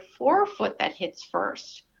it's your forefoot that hits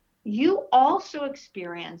first, you also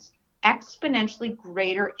experience exponentially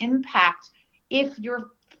greater impact if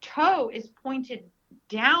your toe is pointed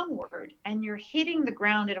downward and you're hitting the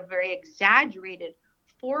ground at a very exaggerated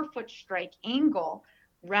forefoot strike angle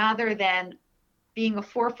rather than being a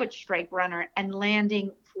forefoot strike runner and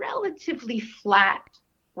landing relatively flat,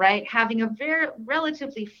 right? Having a very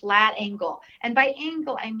relatively flat angle. And by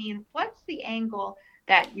angle, I mean, what's the angle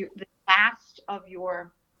that the last of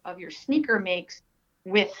your sneaker makes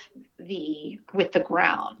with the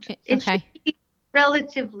ground? Okay. It should be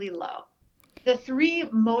relatively low. The three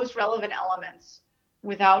most relevant elements,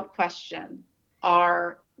 without question,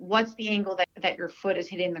 are what's the angle that your foot is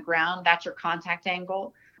hitting the ground? That's your contact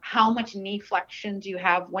angle. How much knee flexion do you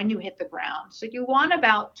have when you hit the ground? So you want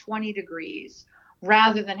about 20 degrees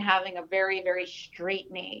rather than having a very, very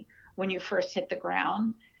straight knee when you first hit the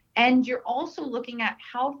ground. And you're also looking at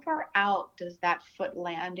how far out does that foot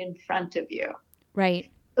land in front of you. Right.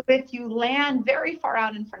 So if you land very far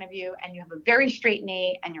out in front of you and you have a very straight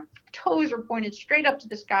knee and your toes are pointed straight up to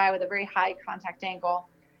the sky with a very high contact angle,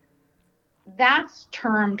 that's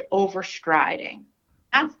termed overstriding.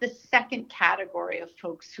 That's the second category of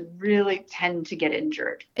folks who really tend to get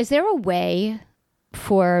injured. Is there a way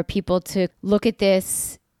for people to look at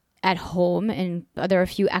this at home, and are there a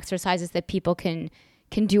few exercises that people can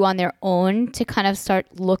do on their own to kind of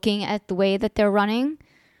start looking at the way that they're running?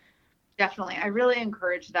 Definitely. I really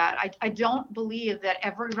encourage that. I don't believe that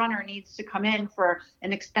every runner needs to come in for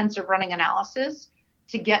an extensive running analysis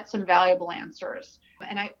to get some valuable answers.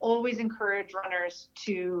 And I always encourage runners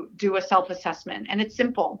to do a self-assessment. And it's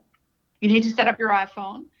simple. You need to set up your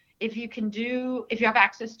iPhone. If you have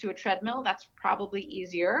access to a treadmill, that's probably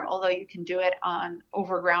easier, although you can do it on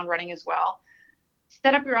overground running as well.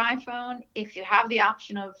 Set up your iPhone. If you have the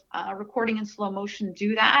option of recording in slow motion,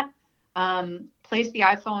 do that. Place the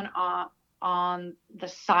iPhone on the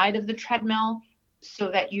side of the treadmill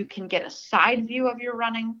so that you can get a side view of your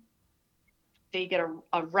running. So you get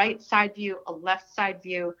a right side view, a left side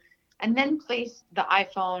view, and then place the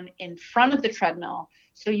iPhone in front of the treadmill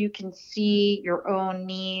so you can see your own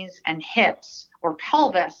knees and hips or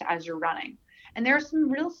pelvis as you're running. And there are some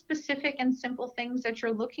real specific and simple things that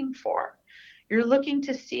you're looking for. You're looking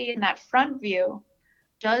to see in that front view,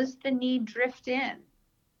 does the knee drift in?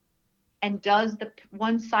 And does the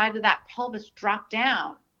one side of that pelvis drop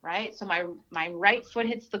down? Right? So my right foot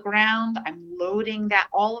hits the ground. I'm loading that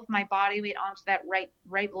all of my body weight onto that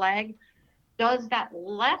right leg. Does that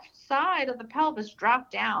left side of the pelvis drop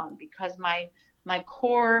down because my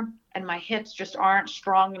core and my hips just aren't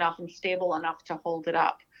strong enough and stable enough to hold it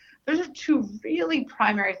up? Those are two really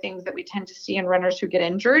primary things that we tend to see in runners who get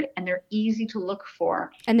injured, and they're easy to look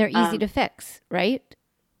for. And they're easy to fix, right?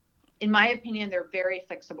 In my opinion, they're very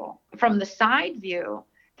fixable. From the side view,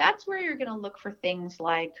 that's where you're going to look for things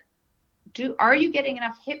like, are you getting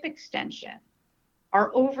enough hip extension?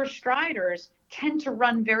 Our overstriders tend to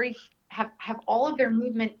run have all of their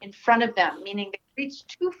movement in front of them, meaning they reach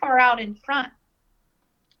too far out in front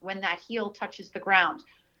when that heel touches the ground.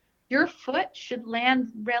 Your foot should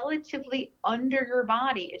land relatively under your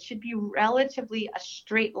body. It should be relatively a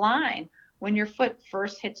straight line when your foot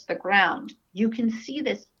first hits the ground. You can see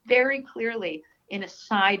this very clearly in a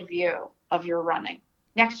side view of your running.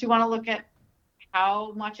 Next, you want to look at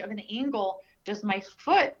how much of an angle does my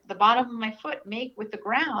foot, the bottom of my foot, make with the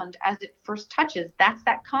ground as it first touches. That's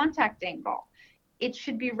that contact angle. It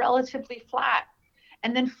should be relatively flat.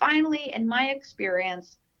 And then finally, in my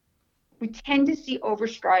experience, we tend to see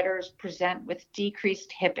overstriders present with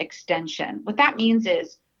decreased hip extension. What that means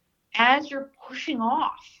is, as you're pushing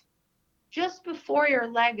off, just before your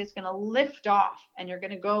leg is going to lift off and you're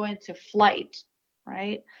going to go into flight,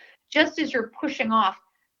 right? Just as you're pushing off,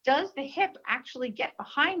 does the hip actually get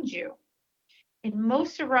behind you? In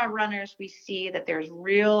most of our runners, we see that there's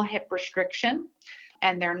real hip restriction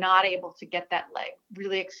and they're not able to get that leg,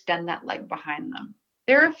 really extend that leg behind them.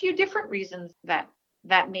 There are a few different reasons that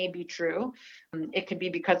may be true. It could be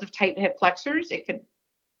because of tight hip flexors. It could,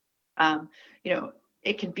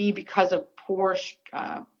 it could be because of poor,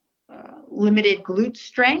 limited glute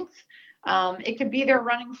strength. It could be their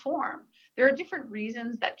running form. There are different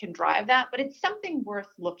reasons that can drive that, but it's something worth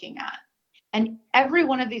looking at. And every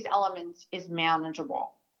one of these elements is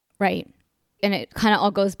manageable. Right. And it kind of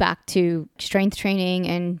all goes back to strength training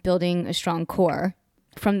and building a strong core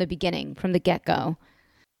from the beginning, from the get-go.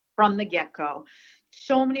 From the get-go.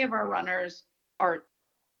 So many of our runners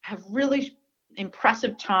have really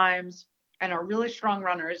impressive times and are really strong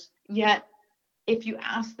runners, yet if you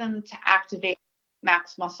ask them to activate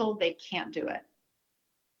max muscle, they can't do it,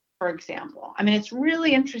 for example. I mean, it's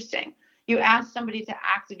really interesting. You ask somebody to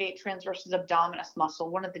activate transversus abdominis muscle,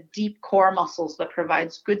 one of the deep core muscles that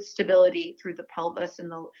provides good stability through the pelvis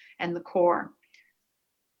and the core.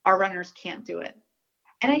 Our runners can't do it.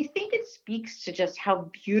 And I think it speaks to just how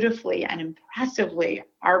beautifully and impressively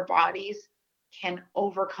our bodies can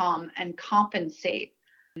overcome and compensate.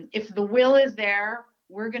 If the will is there,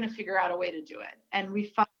 we're going to figure out a way to do it. And we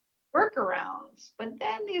find workarounds, but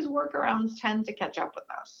then these workarounds tend to catch up with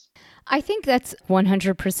us. I think that's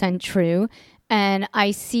 100% true. And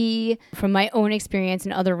I see from my own experience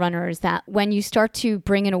and other runners that when you start to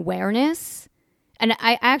bring in awareness, and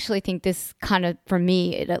I actually think this kind of, for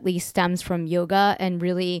me, it at least stems from yoga and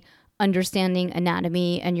really understanding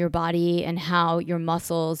anatomy and your body and how your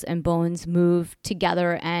muscles and bones move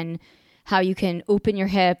together and how you can open your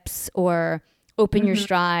hips or open your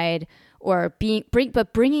stride or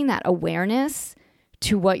bringing that awareness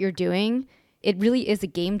to what you're doing, it really is a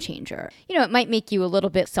game changer. You know, it might make you a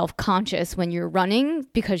little bit self-conscious when you're running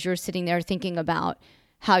because you're sitting there thinking about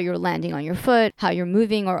how you're landing on your foot, how you're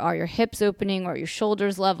moving, or are your hips opening, or your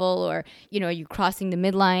shoulders level, or, are you crossing the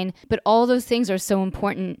midline? But all those things are so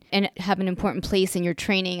important and have an important place in your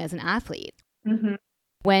training as an athlete. Mm-hmm.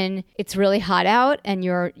 When it's really hot out and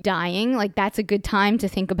you're dying, like that's a good time to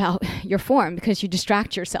think about your form because you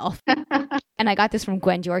distract yourself. And I got this from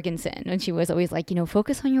Gwen Jorgensen, and she was always like,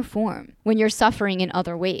 focus on your form when you're suffering in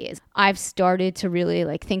other ways. I've started to really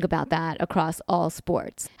think about that across all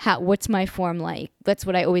sports. What's my form like? That's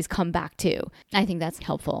what I always come back to. I think that's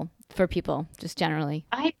helpful for people just generally.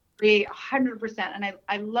 I agree 100%. And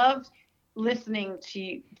I loved listening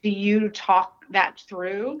to you talk that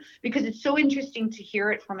through because it's so interesting to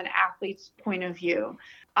hear it from an athlete's point of view.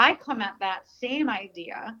 I come at that same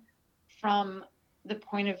idea from the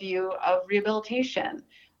point of view of rehabilitation,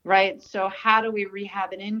 right? So how do we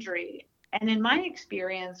rehab an injury? And in my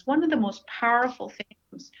experience, one of the most powerful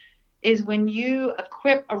things is when you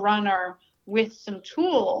equip a runner with some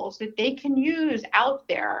tools that they can use out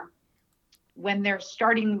there when they're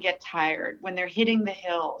starting to get tired, when they're hitting the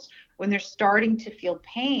hills, when they're starting to feel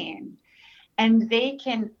pain, and they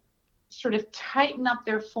can sort of tighten up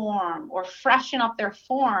their form or freshen up their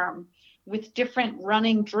form with different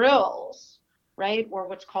running drills, right? Or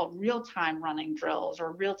what's called real-time running drills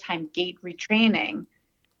or real-time gait retraining.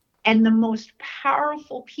 And the most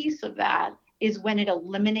powerful piece of that is when it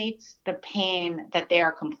eliminates the pain that they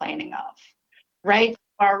are complaining of, right?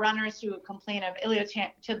 Our runners who complain of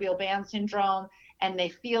iliotibial band syndrome and they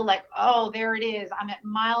feel like, oh, there it is. I'm at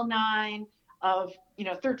mile 9 of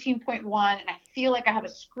 13.1 and I feel like I have a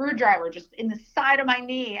screwdriver just in the side of my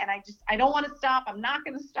knee and I don't want to stop. I'm not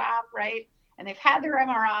going to stop, right? and they've had their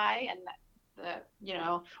MRI, and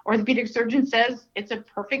the orthopedic surgeon says it's a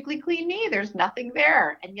perfectly clean knee. There's nothing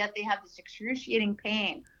there. And yet they have this excruciating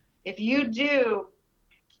pain. If you do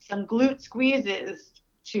some glute squeezes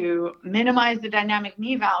to minimize the dynamic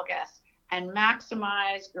knee valgus and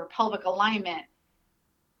maximize your pelvic alignment,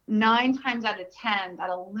 9 times out of 10, that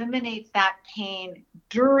eliminates that pain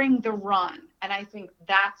during the run. And I think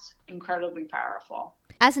that's incredibly powerful.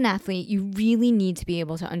 As an athlete, you really need to be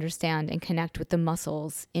able to understand and connect with the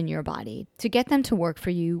muscles in your body to get them to work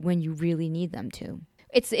for you when you really need them to.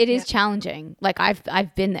 It is challenging. Like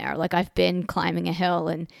I've been there. Like I've been climbing a hill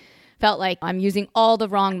and felt like I'm using all the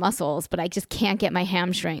wrong muscles, but I just can't get my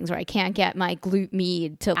hamstrings or I can't get my glute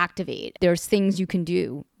med to activate. There's things you can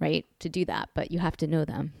do, right, to do that, but you have to know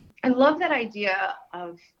them. I love that idea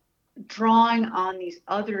of drawing on these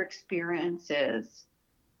other experiences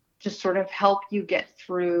to sort of help you get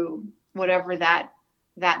through whatever that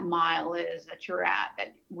mile is that you're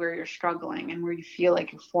at, where you're struggling and where you feel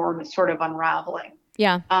like your form is sort of unraveling.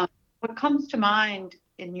 Yeah. What comes to mind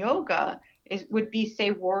in yoga would be,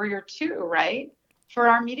 say, Warrior 2, right? For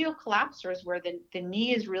our medial collapsers, where the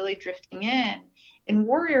knee is really drifting in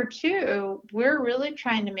Warrior 2, we're really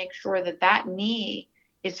trying to make sure that knee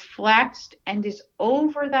is flexed and is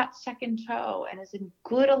over that second toe and is in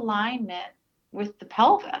good alignment with the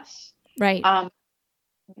pelvis. Right.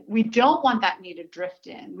 We don't want that knee to drift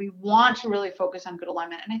in. We want to really focus on good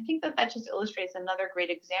alignment. And I think that just illustrates another great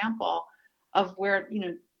example of where,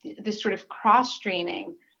 this sort of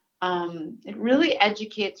cross-training, it really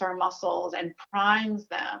educates our muscles and primes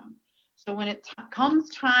them. So when it comes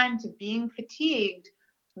time to being fatigued,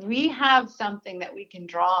 we have something that we can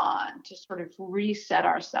draw on to sort of reset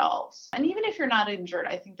ourselves. And even if you're not injured,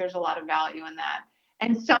 I think there's a lot of value in that.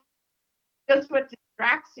 And so that's what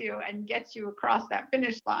distracts you and gets you across that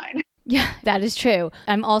finish line. Yeah, that is true.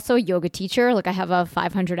 I'm also a yoga teacher. Like I have a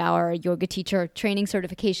 500-hour yoga teacher training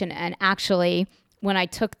certification. And actually, when I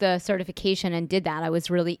took the certification and did that, I was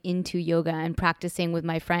really into yoga and practicing with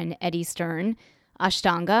my friend Eddie Stern,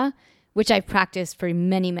 Ashtanga, which I've practiced for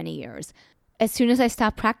many, many years. As soon as I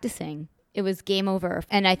stopped practicing, it was game over.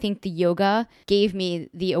 And I think the yoga gave me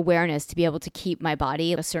the awareness to be able to keep my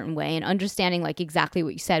body a certain way and understanding like exactly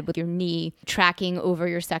what you said with your knee tracking over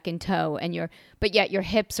your second toe but yet your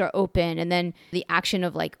hips are open. And then the action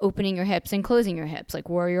of like opening your hips and closing your hips, like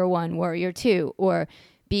Warrior 1, Warrior 2, or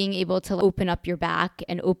being able to open up your back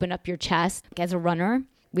and open up your chest. As a runner,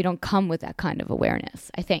 we don't come with that kind of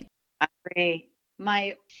awareness, I think. I agree.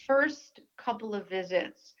 My first couple of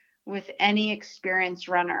visits with any experienced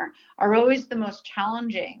runner are always the most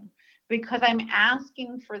challenging because I'm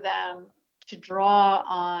asking for them to draw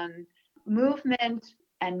on movement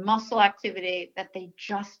and muscle activity that they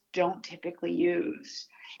just don't typically use.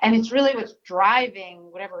 And it's really what's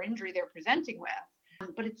driving whatever injury they're presenting with.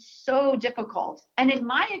 But it's so difficult. And in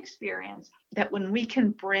my experience, that when we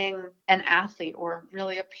can bring an athlete or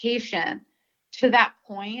really a patient to that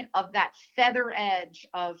point of that feather edge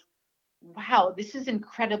of, wow, this is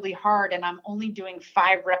incredibly hard and I'm only doing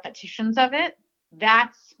 5 repetitions of it,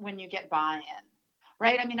 that's when you get buy-in,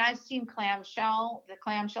 right? I mean, I've seen the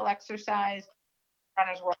clamshell exercise,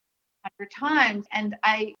 runners work 100 times, and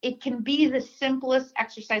it can be the simplest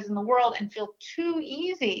exercise in the world and feel too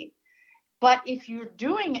easy. But if you're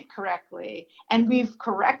doing it correctly and we've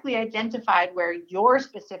correctly identified where your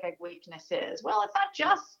specific weakness is, well, it's not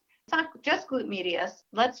just glute medius.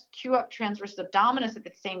 Let's cue up transverse abdominis at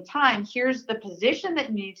the same time. Here's the position that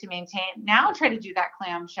you need to maintain. Now try to do that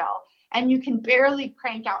clamshell. And you can barely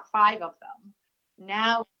crank out 5 of them.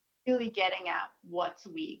 Now really getting at what's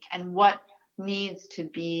weak and what needs to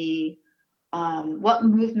be, what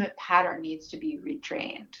movement pattern needs to be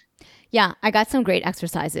retrained. Yeah, I got some great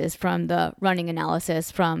exercises from the running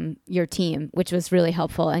analysis from your team, which was really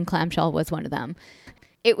helpful. And clamshell was one of them.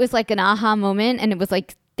 It was like an aha moment. And it was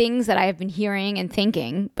like things that I have been hearing and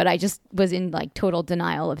thinking, but I just was in like total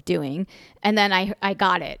denial of doing. And then I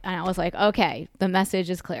got it. And I was like, okay, the message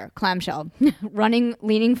is clear. Clamshell, running,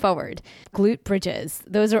 leaning forward, glute bridges.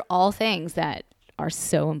 Those are all things that are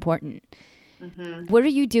so important. Mm-hmm. What are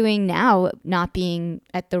you doing now, not being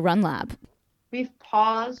at the Run Lab? We've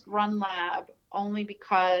paused Run Lab only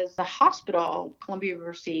because the hospital, Columbia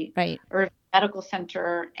University, right, or Medical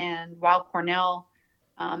Center and Weill Cornell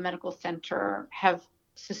Medical Center have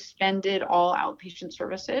suspended all outpatient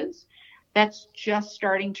services. That's just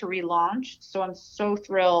starting to relaunch. So I'm so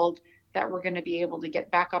thrilled that we're going to be able to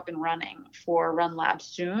get back up and running for Run Lab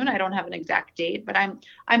soon. I don't have an exact date, but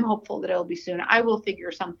I'm hopeful that it'll be soon. I will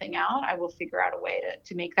figure something out. I will figure out a way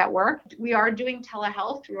to make that work. We are doing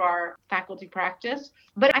telehealth through our faculty practice,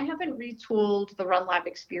 but I haven't retooled the Run Lab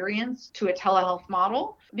experience to a telehealth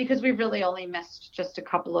model because we've really only missed just a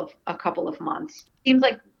couple of months. Seems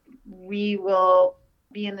like we will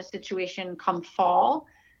be in the situation come fall,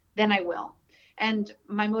 then I will. And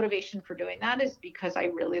my motivation for doing that is because I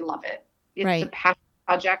really love it. It's a passion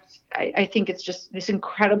project. I think it's just this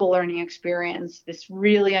incredible learning experience, this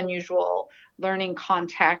really unusual learning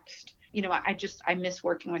context. I miss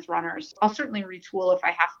working with runners. I'll certainly retool if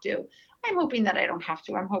I have to. I'm hoping that I don't have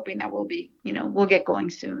to. I'm hoping that we'll get going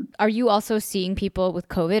soon. Are you also seeing people with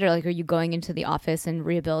COVID, or are you going into the office and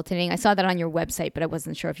rehabilitating? I saw that on your website, but I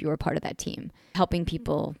wasn't sure if you were part of that team, helping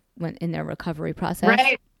people in their recovery process.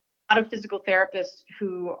 Right. A lot of physical therapists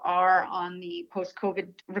who are on the post-COVID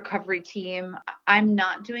recovery team. I'm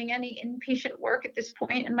not doing any inpatient work at this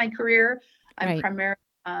point in my career. I'm primarily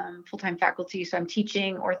full-time faculty, so I'm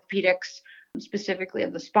teaching orthopedics, specifically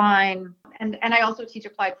of the spine, and I also teach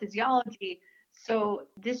applied physiology. So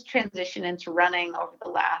this transition into running over the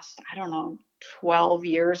last, 12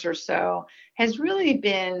 years or so has really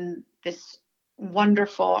been this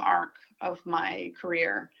wonderful arc of my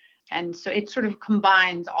career. And so it sort of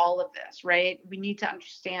combines all of this, right? We need to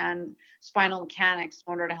understand spinal mechanics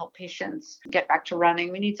in order to help patients get back to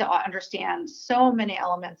running. We need to understand so many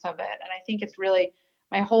elements of it. And I think it's really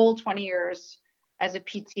my whole 20 years as a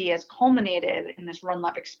PT has culminated in this Run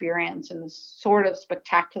Lab experience in this sort of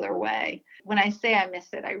spectacular way. When I say I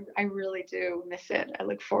miss it, I really do miss it. I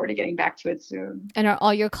look forward to getting back to it soon. And are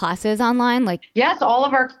all your classes online? Yes, all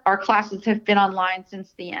of our classes have been online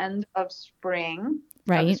since the end of spring.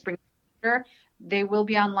 Right. The spring semester. They will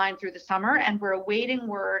be online through the summer, and we're awaiting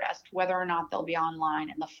word as to whether or not they'll be online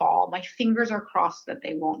in the fall. My fingers are crossed that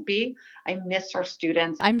they won't be. I miss our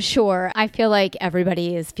students. I'm sure. I feel like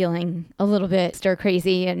everybody is feeling a little bit stir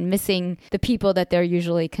crazy and missing the people that they're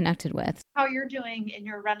usually connected with. How you're doing in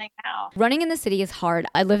your running now? Running in the city is hard.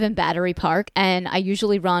 I live in Battery Park, and I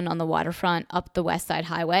usually run on the waterfront up the West Side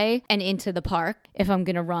Highway and into the park if I'm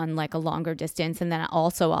going to run a longer distance. And then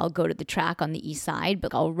also I'll go to the track on the east side,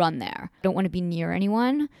 but I'll run there. I don't want to be near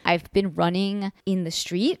anyone. I've been running in the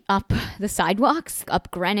street, up the sidewalks, up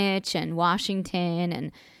Greenwich and Washington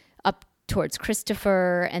and up towards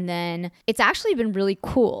Christopher. And then it's actually been really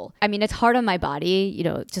cool. I mean, it's hard on my body,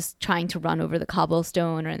 just trying to run over the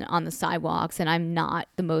cobblestone or on the sidewalks. And I'm not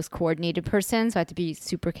the most coordinated person, so I have to be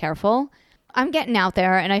super careful. I'm getting out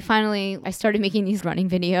there, and I started making these running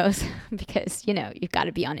videos because, you've got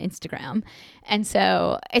to be on Instagram. And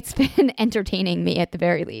so it's been entertaining me at the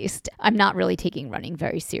very least. I'm not really taking running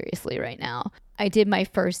very seriously right now. I did my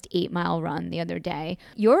first 8-mile run the other day.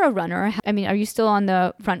 You're a runner. I mean, are you still on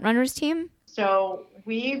the front runners team? So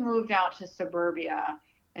we moved out to suburbia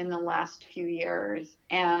in the last few years,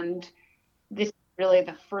 and this is really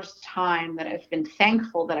the first time that I've been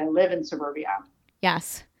thankful that I live in suburbia.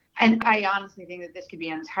 Yes. And I honestly think that this could be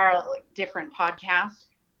an entirely different podcast.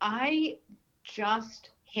 I just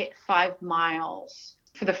hit 5 miles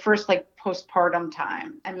for the first postpartum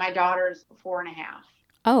time, and my daughter's 4.5.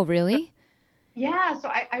 Oh, really? Yeah. So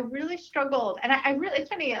I really struggled, and it's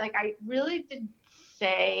funny. I really didn't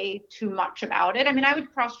say too much about it. I mean, I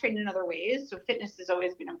would cross train in other ways. So fitness has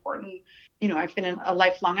always been important. I've been a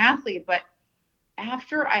lifelong athlete, but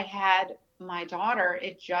after I had my daughter,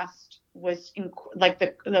 it just was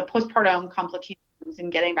the postpartum complications in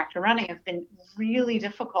getting back to running have been really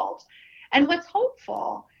difficult. And what's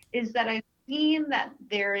hopeful is that I've seen that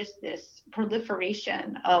there is this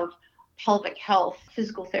proliferation of pelvic health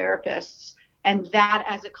physical therapists, and that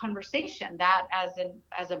as a conversation, that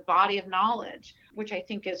as a body of knowledge, which I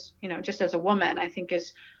think is, just as a woman, I think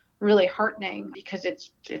is really heartening, because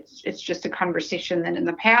it's just a conversation that in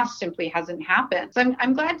the past simply hasn't happened. So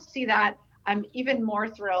I'm glad to see that. I'm even more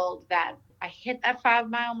thrilled that I hit that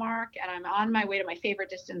 5-mile mark, and I'm on my way to my favorite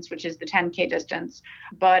distance, which is the 10K distance.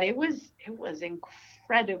 But it was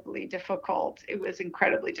incredibly difficult. It was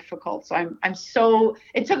incredibly difficult. So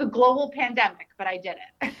it took a global pandemic, but I did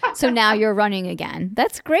it. So now you're running again.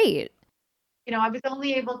 That's great. I was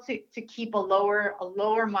only able to keep a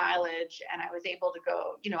lower mileage, and I was able to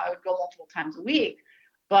go, I would go multiple times a week,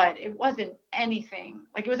 but it wasn't anything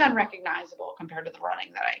it was unrecognizable compared to the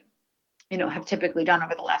running that I have typically done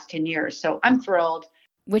over the last 10 years. So I'm thrilled.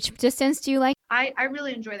 Which distance do you like? I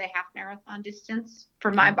really enjoy the half marathon distance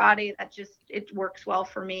for my body. It works well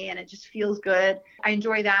for me, and it just feels good. I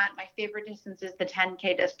enjoy that. My favorite distance is the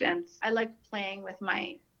 10K distance. I like playing with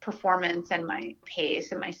my performance and my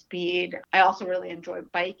pace and my speed. I also really enjoy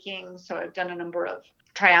biking. So I've done a number of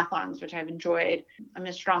triathlons, which I've enjoyed. I'm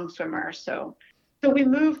a strong swimmer. So we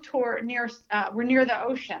moved we're near the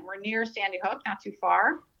ocean. We're near Sandy Hook, not too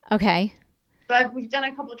far. Okay. But we've done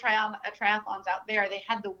a couple of triathlons out there. They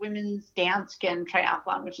had the women's Danskin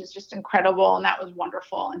triathlon, which is just incredible. And that was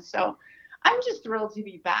wonderful. And so I'm just thrilled to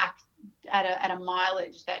be back at a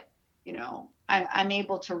mileage that, I'm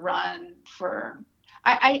able to run for.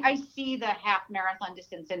 I see the half marathon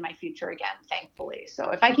distance in my future again, thankfully. So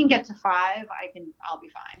if I can get to 5, I'll be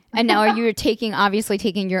fine. And now are you obviously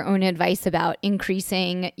taking your own advice about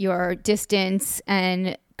increasing your distance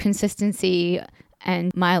and consistency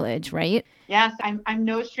and mileage, right? Yes, I'm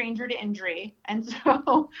no stranger to injury. And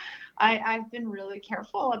so I've been really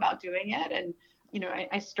careful about doing it. And,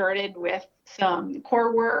 I started with some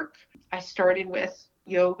core work. I started with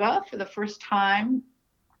yoga for the first time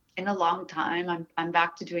in a long time. I'm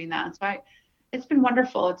back to doing that. So it's been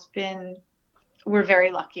wonderful. We're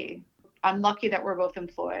very lucky. I'm lucky that we're both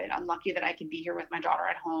employed. I'm lucky that I can be here with my daughter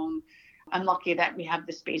at home. I'm lucky that we have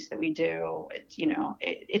the space that we do.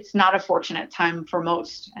 It's not a fortunate time for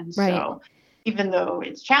most. And so even though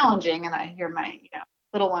it's challenging and I hear my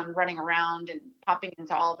little one running around and popping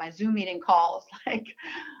into all of my Zoom meeting calls,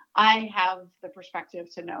 I have the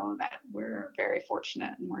perspective to know that we're very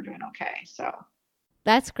fortunate and we're doing okay. So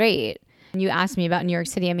that's great. You asked me about New York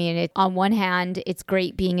City. I mean, on one hand, it's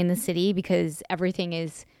great being in the city because everything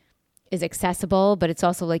is accessible, but it's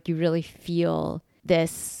also like you really feel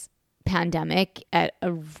this pandemic at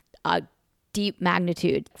a deep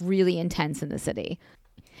magnitude, really intense in the city.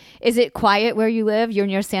 Is it quiet where you live? You're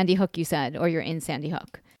near Sandy Hook, you said, or you're in Sandy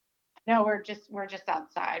Hook? No, we're just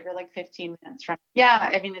outside. We're like 15 minutes from. Yeah,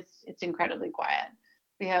 I mean it's incredibly quiet.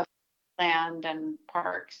 We have land and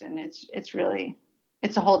parks, and it's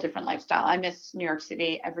a whole different lifestyle. I miss New York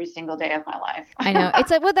City every single day of my life. I know. It's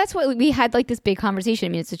like, well, that's what we had this big conversation. I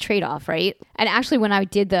mean, it's a trade-off, right? And actually, when I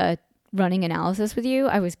did the running analysis with you,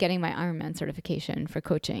 I was getting my Ironman certification for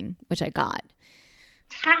coaching, which I got.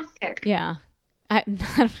 Fantastic. Yeah. I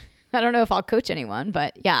don't know if I'll coach anyone,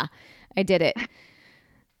 but yeah, I did it.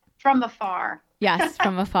 From afar. Yes,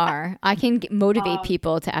 from afar. I can motivate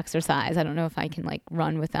people to exercise. I don't know if I can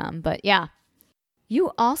run with them, but yeah.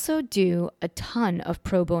 You also do a ton of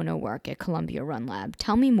pro bono work at Columbia Run Lab.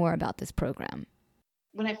 Tell me more about this program.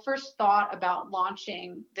 When I first thought about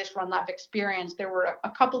launching this Run Lab experience, there were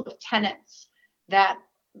a couple of tenets that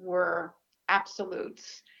were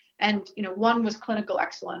absolutes. And, one was clinical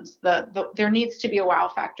excellence. There needs to be a wow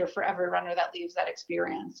factor for every runner that leaves that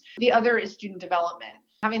experience. The other is student development.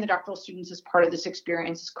 Having the doctoral students as part of this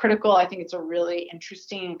experience is critical. I think it's a really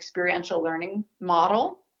interesting experiential learning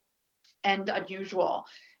model and unusual.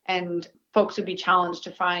 And folks would be challenged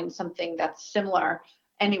to find something that's similar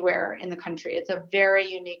anywhere in the country. It's a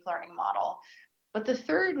very unique learning model. But the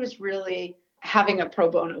third was really having a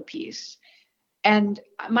pro bono piece. And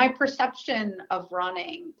my perception of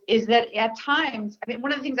running is that at times,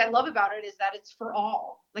 one of the things I love about it is that it's for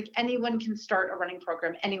all. Anyone can start a running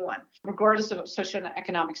program, anyone, regardless of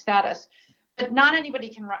socioeconomic status. But not anybody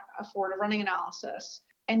can afford a running analysis.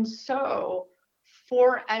 And so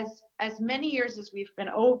for as many years as we've been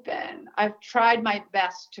open, I've tried my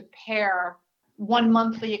best to pair one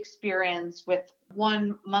monthly experience with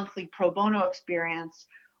one monthly pro bono experience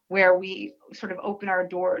where we sort of open our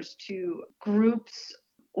doors to groups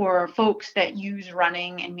or folks that use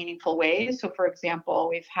running in meaningful ways. So for example,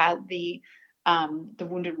 we've had the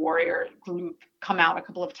Wounded Warrior group come out a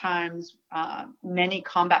couple of times. Many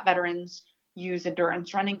combat veterans use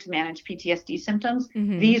endurance running to manage PTSD symptoms.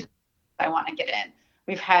 Mm-hmm. These I want to get in.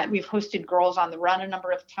 We've hosted Girls on the Run a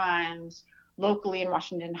number of times. Locally in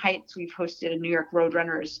Washington Heights, we've hosted a New York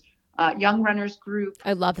Roadrunners, young runners group.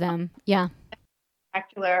 I love them. Yeah.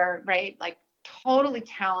 Spectacular, right? Totally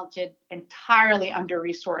talented, entirely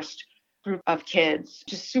under-resourced group of kids,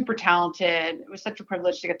 just super talented. It was such a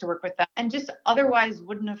privilege to get to work with them and just otherwise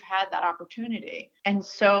wouldn't have had that opportunity. And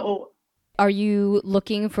so are you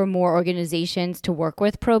looking for more organizations to work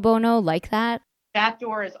with pro bono like that? That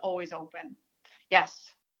door is always open.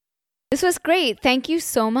 Yes. This was great. Thank you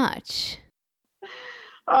so much.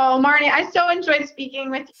 Oh, Marnie, I so enjoyed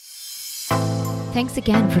speaking with you. Thanks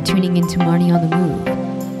again for tuning in to Marnie on the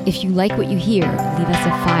Move. If you like what you hear, leave us a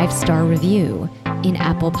 5-star review in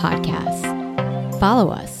Apple Podcasts.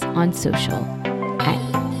 Follow us on social at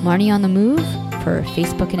Marnie on the Move for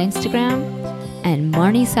Facebook and Instagram, and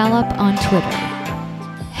Marnie Salop on Twitter.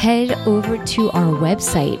 Head over to our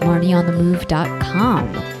website,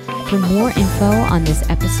 marnieonthemove.com, for more info on this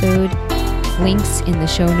episode, links in the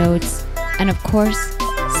show notes, and of course,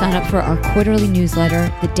 sign up for our quarterly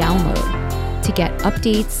newsletter, The Download, to get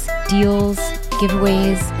updates, deals,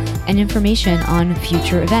 giveaways, and information on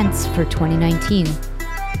future events for 2019.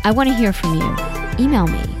 I want to hear from you. Email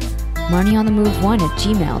me,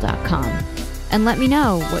 marnieonthemove1@gmail.com, and let me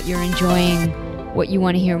know what you're enjoying, what you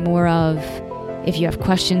want to hear more of. If you have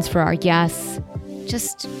questions for our guests,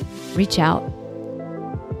 just reach out.